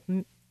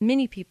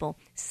people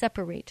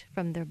separate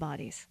from their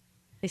bodies.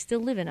 They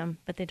still live in them,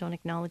 but they don't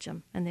acknowledge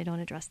them, and they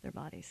don't address their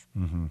bodies.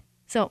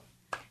 So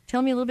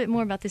tell me a little bit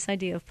more about this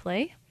idea of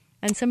play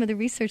and some of the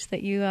research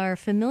that you are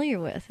familiar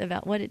with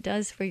about what it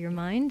does for your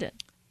mind.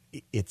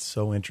 It's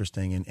so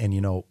interesting. And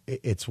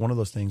it's one of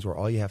those things where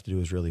all you have to do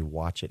is really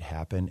watch it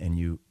happen,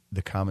 and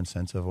the common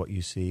sense of what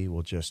you see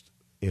will just,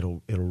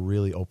 it'll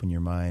really open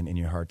your mind and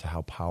your heart to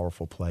how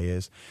powerful play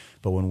is.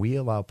 But when we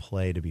allow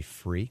play to be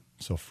free,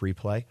 so free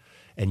play,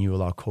 and you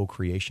allow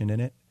co-creation in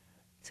it.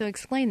 So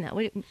explain that.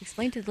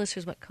 Explain to the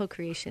listeners what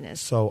co-creation is.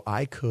 So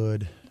I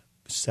could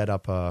set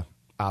up a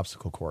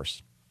obstacle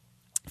course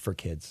for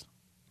kids,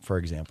 for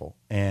example,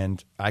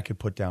 and I could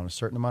put down a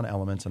certain amount of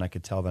elements and I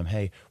could tell them,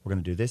 hey, we're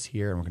going to do this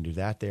here and we're going to do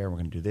that there and we're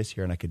going to do this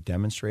here, and I could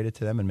demonstrate it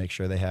to them and make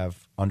sure they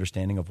have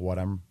understanding of what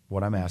I'm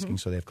asking,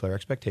 so they have clear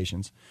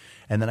expectations,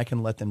 and then I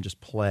can let them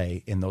just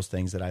play in those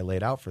things that I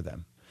laid out for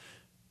them.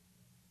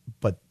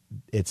 But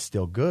it's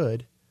still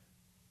good.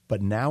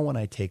 But now when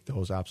I take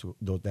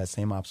that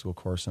same obstacle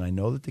course and I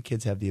know that the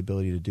kids have the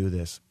ability to do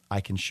this,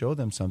 I can show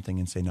them something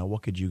and say, now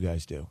what could you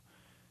guys do?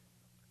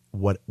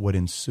 What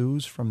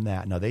ensues from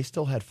that, now they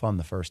still had fun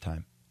the first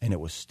time, and it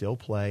was still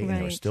play, and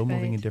they were still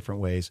moving in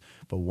different ways.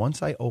 But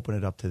once I open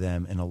it up to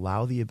them and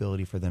allow the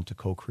ability for them to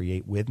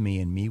co-create with me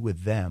and me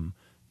with them,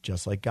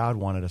 just like God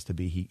wanted us to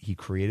be, He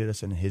created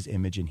us in His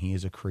image, and He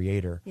is a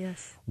creator.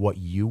 Yes. What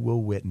you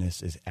will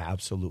witness is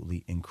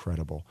absolutely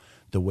incredible.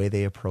 The way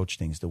they approach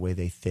things, the way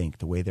they think,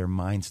 the way their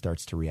mind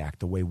starts to react,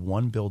 the way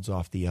one builds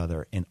off the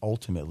other, and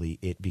ultimately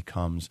it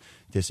becomes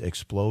this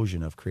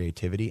explosion of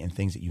creativity and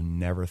things that you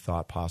never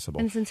thought possible.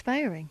 And it's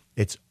inspiring.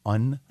 It's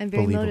unbelievable. And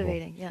very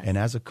motivating, yes. And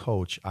as a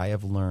coach, I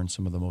have learned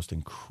some of the most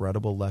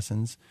incredible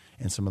lessons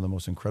and some of the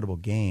most incredible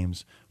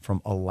games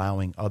from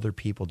allowing other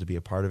people to be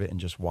a part of it and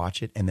just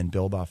watch it and then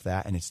build off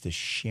that. And it's this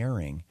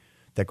sharing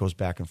that goes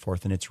back and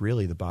forth. And it's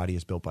really, the body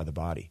is built by the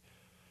body.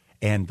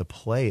 And the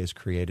play is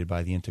created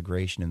by the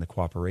integration and the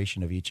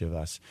cooperation of each of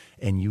us.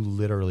 And you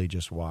literally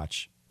just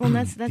watch. Well,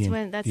 that's part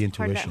of that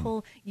intuition.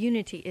 whole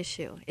unity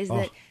issue, is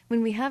that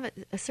when we have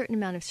a certain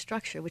amount of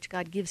structure, which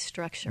God gives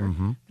structure,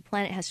 the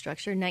planet has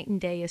structure, night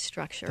and day is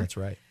structure. That's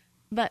right.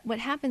 But what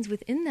happens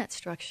within that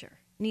structure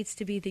needs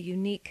to be the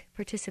unique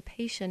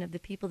participation of the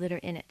people that are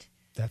in it.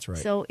 That's right.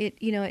 So it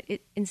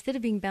instead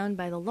of being bound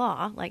by the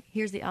law, like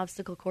here's the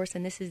obstacle course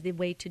and this is the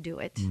way to do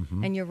it,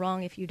 and you're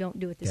wrong if you don't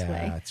do it this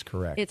way. That's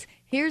correct. It's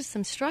here's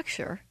some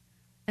structure,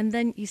 and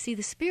then you see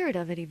the spirit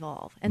of it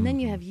evolve, and then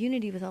you have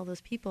unity with all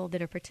those people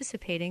that are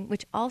participating.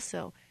 Which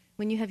also,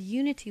 when you have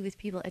unity with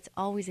people, it's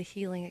always a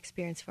healing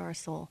experience for our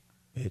soul.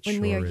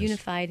 When we are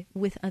unified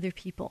with other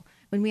people,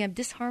 when we have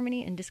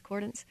disharmony and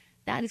discordance,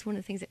 that is one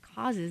of the things that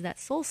causes that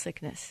soul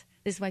sickness.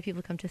 This is why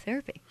people come to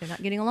therapy. They're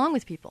not getting along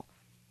with people.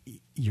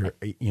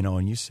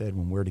 And you said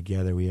when we're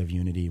together, we have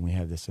unity and we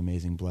have this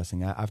amazing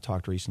blessing. I've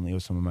talked recently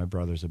with some of my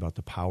brothers about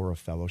the power of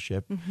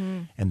fellowship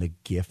and the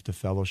gift of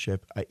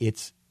fellowship.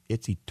 It's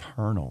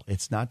eternal.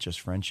 It's not just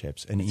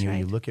friendships. And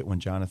you look at when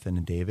Jonathan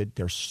and David,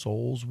 their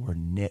souls were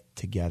knit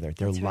together.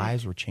 Their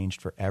lives were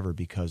changed forever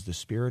because the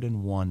spirit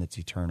in one that's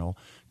eternal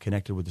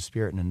connected with the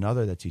spirit in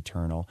another that's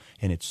eternal,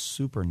 and it's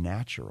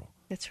supernatural.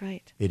 That's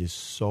right. It is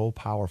so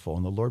powerful.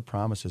 And the Lord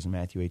promises in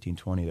Matthew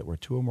 18:20 that where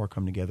two or more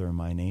come together in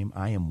my name,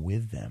 I am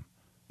with them.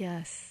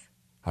 Yes.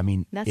 I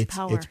mean, that's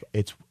power.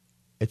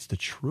 It's the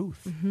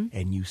truth.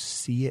 And you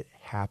see it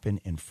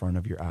happen in front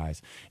of your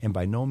eyes. And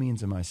by no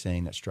means am I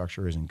saying that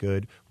structure isn't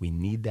good. We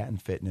need that in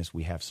fitness.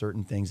 We have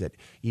certain things that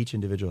each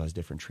individual has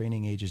different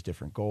training ages,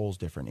 different goals,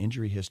 different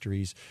injury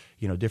histories,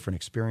 different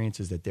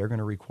experiences that they're going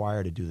to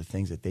require to do the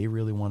things that they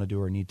really want to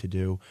do or need to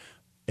do.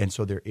 And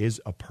so there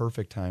is a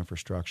perfect time for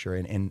structure.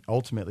 And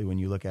ultimately, when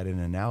you look at it in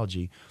an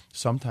analogy,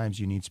 sometimes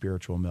you need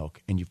spiritual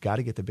milk. And you've got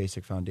to get the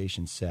basic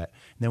foundation set.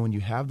 And then when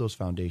you have those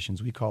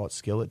foundations, we call it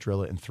skill it,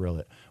 drill it, and thrill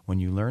it. When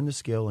you learn the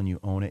skill and you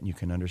own it and you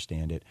can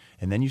understand it,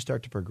 and then you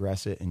start to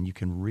progress it and you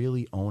can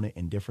really own it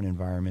in different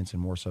environments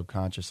and more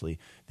subconsciously,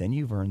 then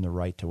you've earned the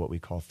right to what we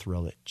call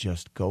thrill it.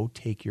 Just go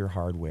take your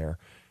hardware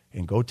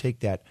and go take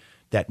that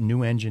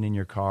new engine in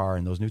your car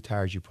and those new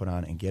tires you put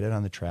on and get it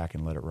on the track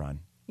and let it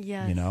run.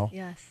 Yes,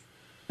 yes.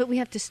 But we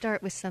have to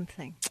start with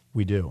something.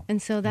 We do. And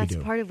so that's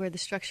part of where the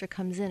structure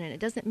comes in. And it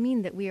doesn't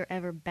mean that we are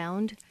ever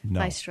bound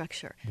by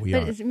structure.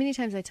 But as many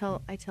times I tell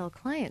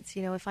clients,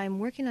 if I'm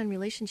working on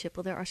relationship,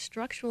 well, there are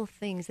structural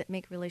things that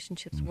make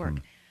relationships work.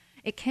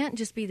 It can't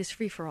just be this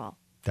free-for-all.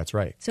 That's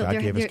right. So God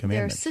gave us commandments.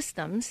 There are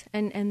systems,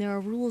 and there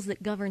are rules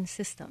that govern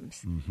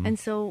systems. And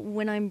so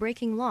when I'm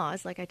breaking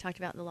laws, like I talked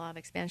about the law of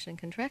expansion and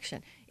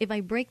contraction, if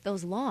I break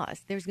those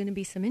laws, there's going to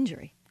be some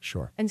injury.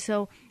 Sure. And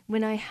so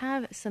when I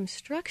have some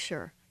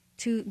structure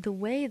to the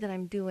way that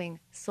I'm doing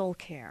soul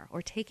care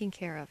or taking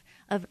care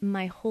of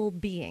my whole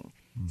being.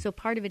 So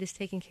part of it is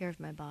taking care of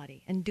my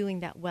body and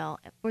doing that well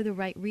for the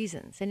right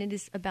reasons. And it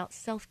is about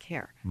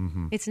self-care.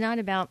 It's not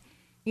about,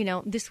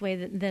 this way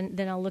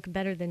then I'll look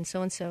better than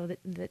so-and-so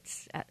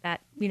that's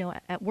at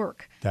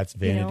work. That's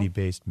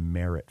vanity-based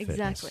merit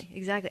fitness.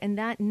 Exactly. And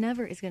that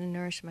never is going to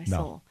nourish my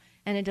soul.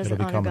 And it doesn't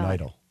honor God. It'll become an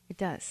idol. It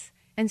does.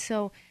 And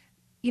so,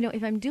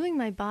 if I'm doing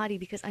my body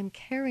because I'm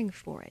caring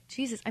for it,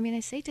 I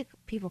say to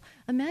people,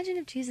 imagine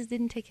if Jesus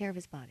didn't take care of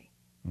his body.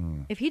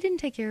 If he didn't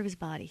take care of his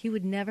body, he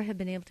would never have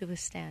been able to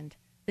withstand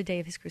the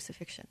day of his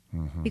crucifixion.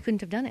 He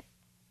couldn't have done it.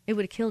 It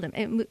would have killed him.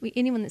 And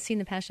anyone that's seen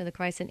The Passion of the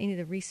Christ and any of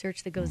the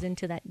research that goes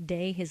into that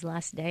day, his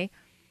last day,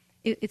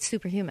 it's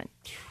superhuman.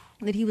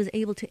 That he was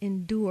able to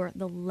endure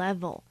the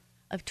level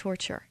of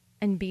torture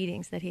and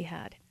beatings that he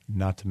had.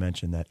 Not to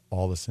mention that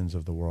all the sins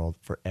of the world,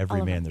 for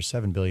every man, there's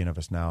 7 billion of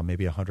us now,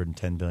 maybe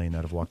 110 billion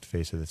that have walked the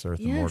face of this earth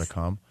and more to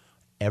come.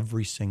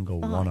 Every single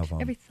one of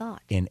them every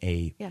thought. in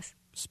a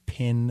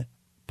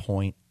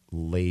pinpoint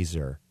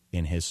laser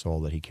in his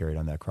soul that he carried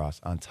on that cross,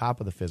 on top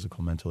of the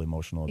physical, mental,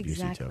 emotional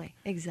abuse he took.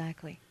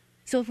 Exactly.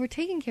 So if we're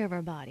taking care of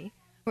our body,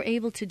 we're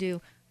able to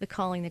do the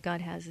calling that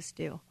God has us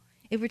do.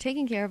 If we're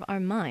taking care of our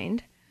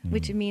mind,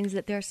 which means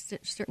that there are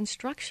certain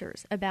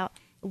structures about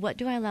what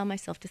do I allow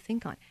myself to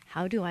think on?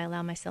 How do I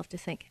allow myself to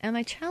think? Am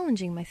I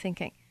challenging my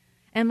thinking?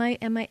 Am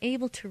I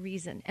able to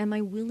reason? Am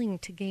I willing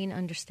to gain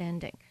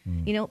understanding?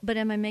 But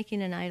am I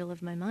making an idol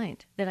of my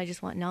mind that I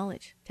just want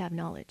knowledge to have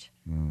knowledge?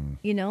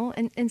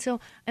 And so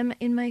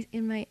in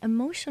my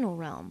emotional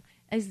realm,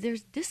 as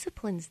there's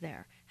disciplines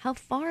there, how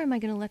far am I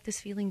going to let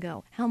this feeling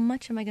go? How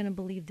much am I going to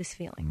believe this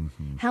feeling?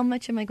 How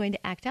much am I going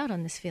to act out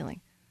on this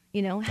feeling?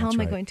 How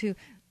am I going to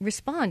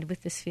respond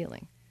with this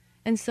feeling?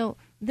 And so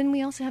then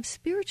we also have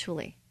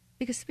spiritually,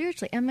 because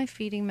spiritually, am I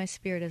feeding my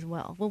spirit as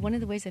well? Well, one of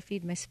the ways I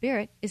feed my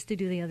spirit is to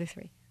do the other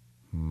three.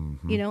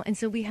 And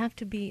so we have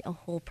to be a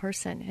whole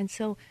person. And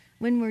so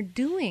when we're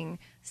doing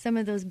some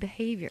of those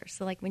behaviors,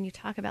 so like when you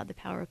talk about the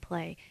power of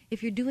play,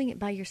 if you're doing it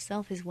by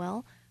yourself as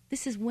well,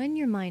 this is when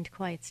your mind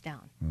quiets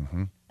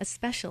down,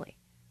 especially.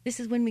 This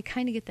is when we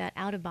kind of get that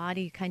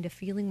out-of-body kind of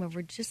feeling where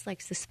we're just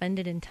like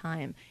suspended in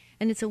time.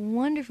 And it's a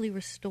wonderfully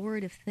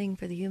restorative thing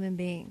for the human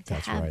being to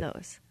have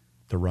those.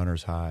 The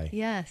runner's high.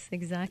 Yes,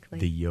 exactly.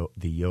 The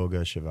yoga,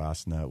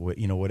 shavasana,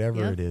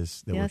 whatever it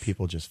is, where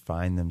people just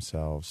find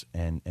themselves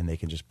and they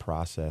can just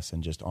process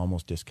and just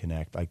almost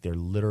disconnect, like they're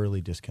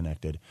literally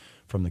disconnected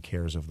from the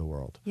cares of the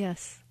world.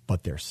 Yes.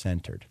 But they're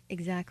centered.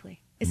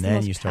 Exactly. And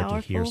then you start to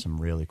hear some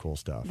really cool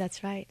stuff.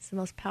 That's right. It's the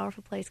most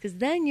powerful place because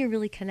then you're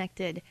really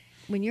connected.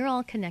 When you're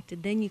all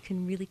connected, then you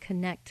can really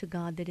connect to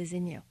God that is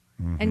in you.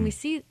 And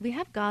we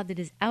have God that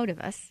is out of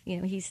us.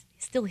 He's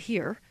still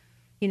here.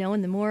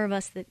 And the more of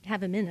us that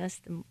have him in us,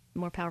 the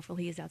more powerful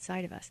he is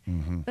outside of us.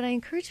 But I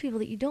encourage people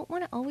that you don't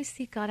want to always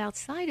seek God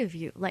outside of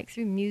you, like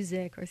through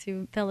music or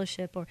through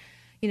fellowship or,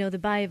 the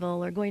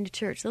Bible or going to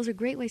church. Those are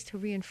great ways to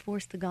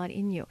reinforce the God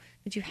in you,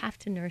 but you have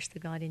to nourish the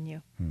God in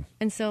you.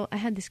 And so I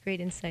had this great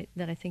insight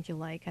that I think you'll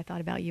like. I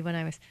thought about you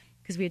when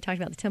because we had talked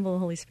about the temple of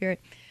the Holy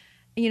Spirit.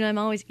 You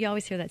always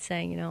hear that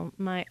saying,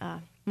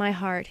 my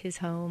heart, his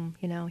home,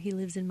 he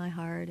lives in my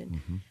heart.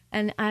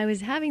 And I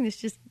was having this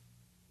just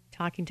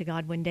talking to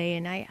God one day,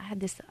 and I had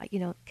this,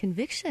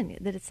 conviction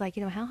that it's like,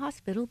 how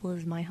hospitable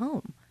is my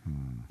home?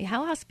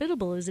 How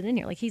hospitable is it in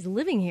here? Like, he's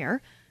living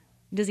here.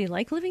 Does he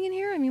like living in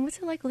here? I mean, what's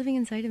it like living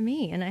inside of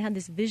me? And I had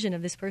this vision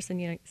of this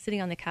person,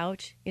 sitting on the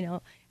couch,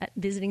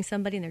 visiting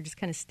somebody, and they're just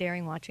kind of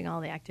staring, watching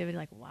all the activity,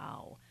 like,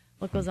 wow,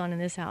 what goes on in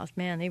this house?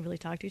 Man, they really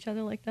talk to each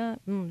other like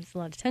that? There's a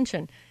lot of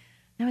tension.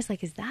 And I was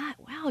like,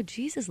 wow,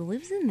 Jesus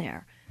lives in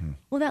there.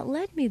 Well, that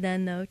led me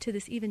then, though, to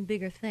this even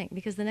bigger thing,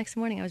 because the next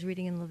morning I was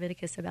reading in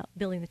Leviticus about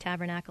building the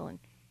tabernacle and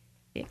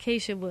the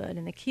acacia wood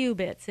and the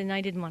cubits, and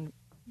I didn't want to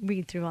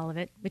read through all of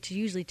it, which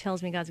usually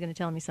tells me God's going to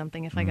tell me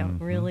something. If I go,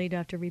 really? Do I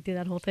have to read through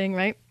that whole thing,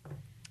 right?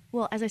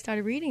 Well, as I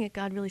started reading it,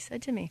 God really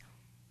said to me,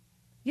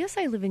 yes,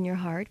 I live in your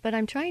heart, but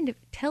I'm trying to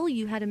tell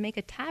you how to make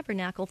a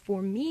tabernacle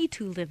for me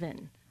to live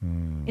in,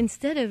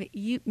 instead of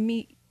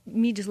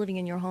me just living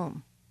in your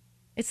home.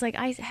 It's like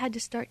I had to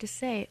start to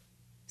say,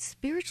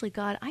 spiritually,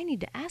 God, I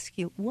need to ask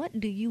you, what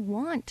do you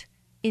want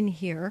in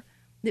here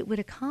that would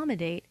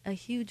accommodate a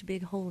huge,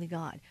 big, holy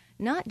God?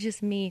 Not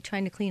just me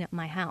trying to clean up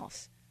my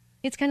house.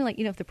 It's kind of like,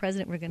 if the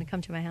president were going to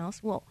come to my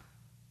house, well,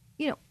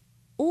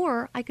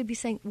 or I could be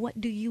saying, what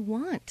do you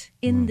want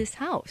in this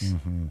house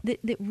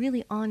that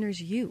really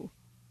honors you?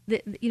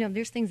 That,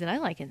 there's things that I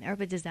like in there,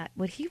 but is that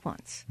what he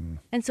wants?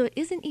 And so it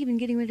isn't even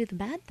getting rid of the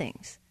bad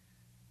things.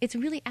 It's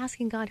really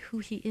asking God who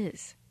he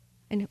is.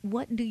 And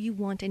what do you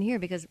want in here?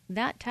 Because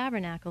that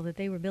tabernacle that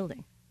they were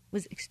building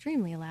was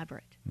extremely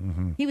elaborate.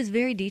 He was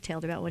very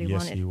detailed about what he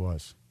wanted. Yes, he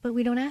was. But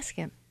we don't ask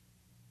him.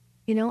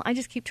 I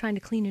just keep trying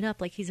to clean it up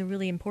like he's a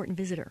really important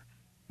visitor,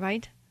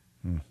 right?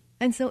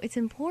 And so it's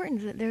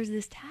important that there's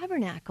this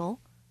tabernacle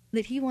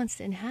that he wants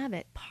to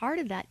inhabit. Part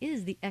of that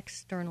is the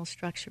external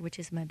structure, which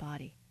is my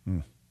body.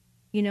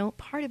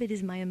 Part of it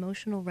is my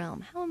emotional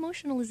realm. How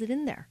emotional is it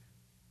in there?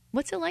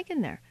 What's it like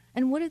in there?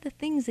 And what are the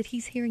things that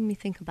he's hearing me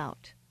think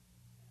about?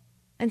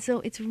 And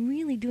so it's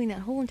really doing that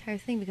whole entire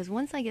thing, because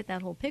once I get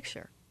that whole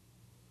picture,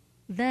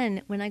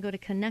 then when I go to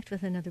connect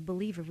with another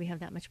believer, we have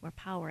that much more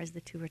power as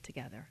the two are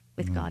together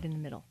with God in the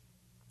middle.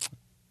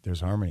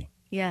 There's harmony.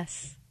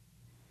 Yes.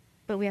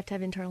 But we have to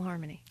have internal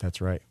harmony.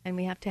 That's right. And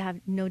we have to have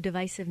no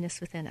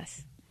divisiveness within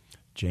us.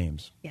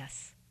 James.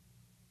 Yes.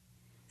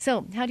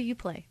 So how do you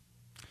play?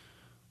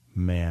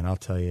 Man, I'll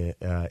tell you,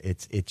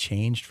 it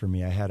changed for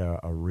me. I had a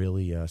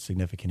really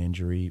significant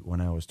injury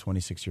when I was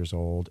 26 years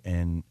old,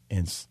 and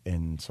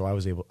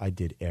so I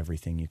did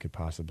everything you could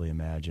possibly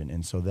imagine,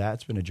 and so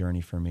that's been a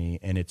journey for me,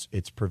 and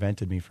it's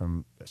prevented me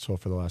from, so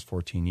for the last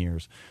 14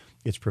 years,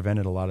 it's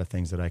prevented a lot of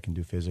things that I can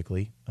do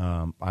physically.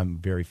 I'm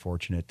very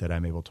fortunate that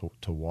I'm able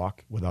to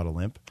walk without a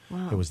limp.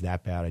 Wow. It was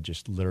that bad. I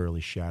just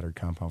literally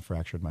compound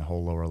fractured my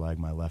whole lower leg,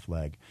 my left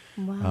leg.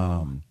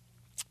 Wow.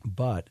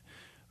 But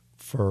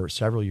for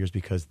several years,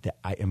 because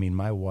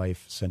my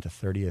wife sent a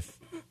 30th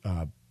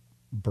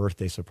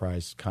birthday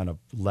surprise kind of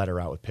letter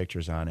out with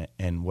pictures on it.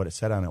 And what it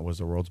said on it was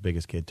the world's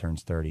biggest kid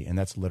turns 30. And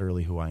that's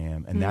literally who I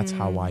am. And that's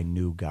how I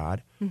knew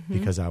God,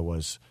 because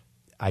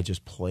I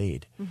just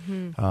played.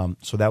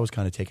 So that was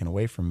kind of taken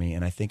away from me.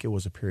 And I think it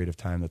was a period of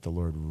time that the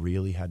Lord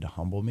really had to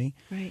humble me.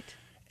 Right.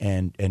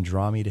 And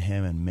draw me to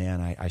him. And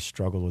man, I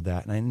struggled with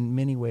that. And in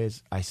many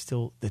ways,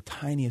 the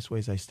tiniest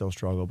ways I still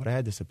struggle. But I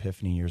had this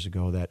epiphany years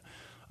ago that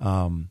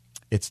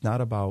it's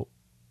not about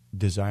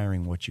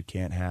desiring what you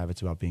can't have.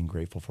 It's about being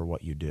grateful for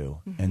what you do.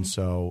 And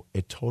so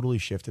it totally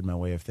shifted my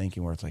way of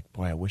thinking, where it's like,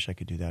 boy, I wish I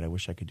could do that. I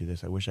wish I could do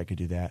this. I wish I could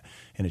do that.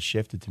 And it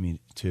shifted to me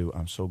to,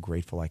 I'm so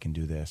grateful I can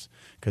do this,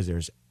 because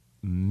there's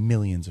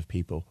millions of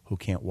people who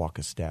can't walk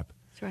a step.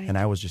 That's right. And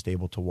I was just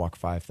able to walk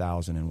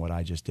 5,000 in what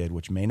I just did,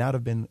 which may not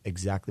have been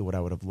exactly what I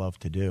would have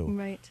loved to do.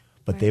 Right.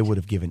 But they would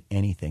have given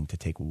anything to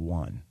take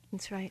one.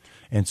 That's right.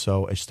 And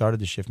so it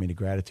started to shift me to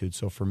gratitude.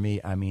 So for me,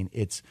 I mean,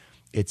 it's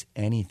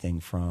anything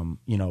from,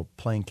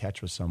 playing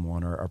catch with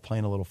someone, or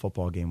playing a little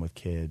football game with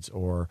kids,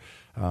 or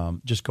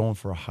just going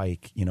for a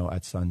hike,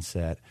 at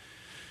sunset,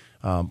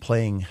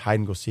 playing hide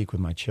and go seek with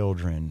my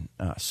children.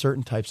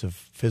 Certain types of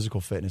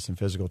physical fitness and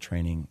physical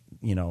training,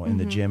 in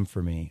the gym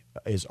for me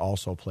is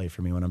also play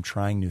for me when I'm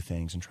trying new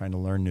things and trying to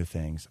learn new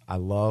things. I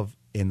love,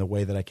 in the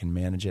way that I can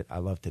manage it, I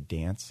love to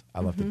dance. I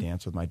love to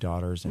dance with my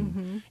daughters,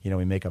 and,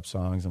 we make up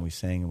songs and we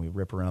sing and we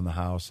rip around the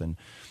house. And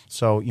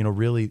so,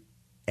 really,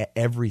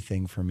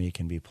 everything for me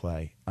can be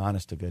play,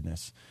 honest to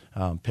goodness.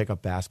 Pick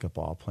up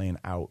basketball, playing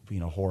out,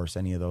 horse,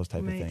 any of those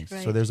type of things.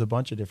 Right. So there's a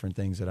bunch of different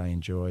things that I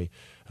enjoy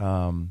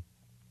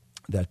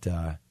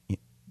that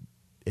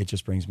it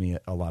just brings me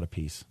a lot of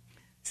peace.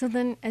 So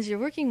then, as you're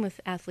working with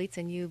athletes,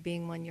 and you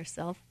being one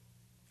yourself,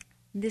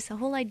 this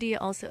whole idea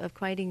also of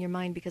quieting your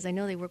mind, because I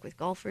know they work with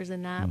golfers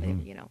and that,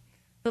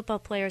 football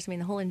players, the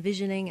whole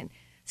envisioning. And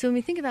so when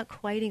we think about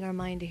quieting our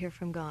mind to hear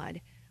from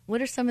God,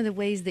 what are some of the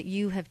ways that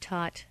you have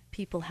taught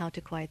people how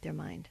to quiet their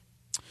mind?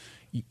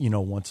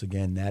 Once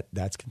again,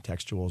 that's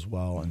contextual as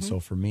well. And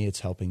so for me, it's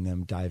helping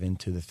them dive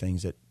into the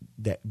things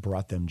that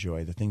brought them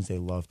joy, the things they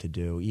love to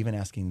do, even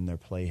asking them their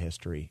play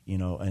history,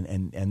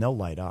 and they'll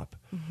light up.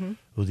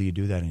 Well, do you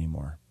do that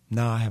anymore?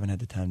 No, I haven't had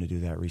the time to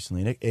do that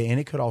recently. And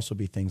it could also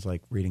be things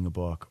like reading a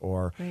book,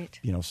 or,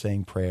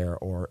 saying prayer,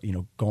 or,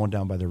 going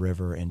down by the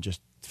river and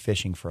just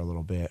fishing for a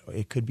little bit.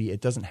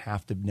 It doesn't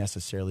have to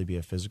necessarily be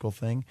a physical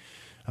thing.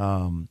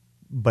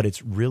 But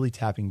it's really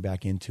tapping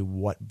back into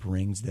what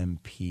brings them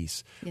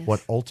peace,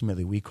 what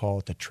ultimately we call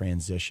it the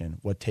transition,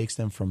 what takes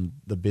them from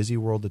the busy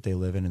world that they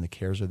live in and the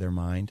cares of their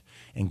mind,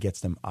 and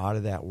gets them out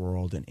of that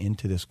world and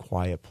into this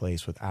quiet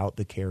place without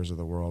the cares of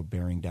the world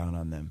bearing down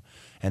on them.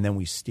 And then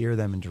we steer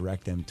them and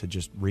direct them to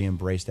just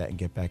re-embrace that and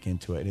get back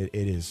into it.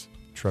 It is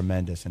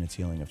tremendous in its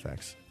healing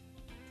effects.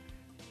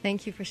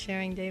 Thank you for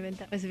sharing, David.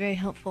 That was very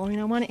helpful.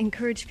 I want to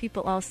encourage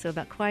people also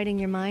about quieting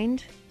your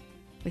mind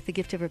with the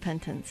gift of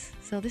repentance.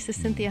 So this is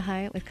Cynthia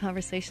Hiett with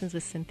Conversations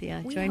with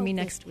Cynthia. Join me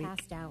next week.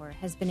 This past hour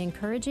has been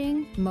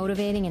encouraging,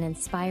 motivating, and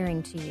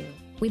inspiring to you.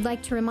 We'd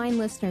like to remind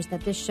listeners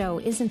that this show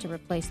isn't a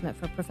replacement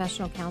for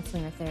professional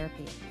counseling or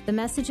therapy. The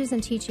messages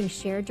and teachings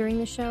shared during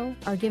the show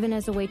are given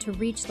as a way to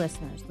reach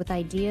listeners with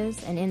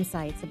ideas and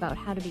insights about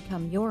how to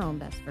become your own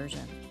best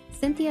version.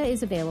 Cynthia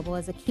is available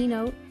as a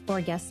keynote or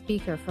a guest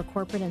speaker for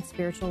corporate and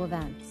spiritual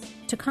events.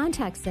 To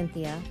contact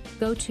Cynthia,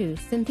 go to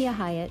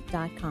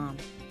cynthiahiett.com.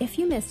 If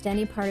you missed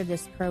any part of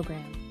this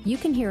program, you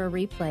can hear a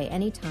replay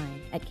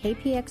anytime at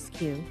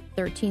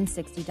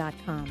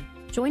kpxq1360.com.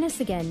 Join us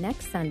again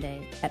next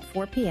Sunday at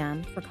 4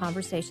 p.m. for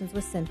Conversations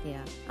with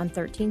Cynthia on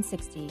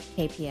 1360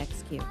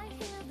 KPXQ.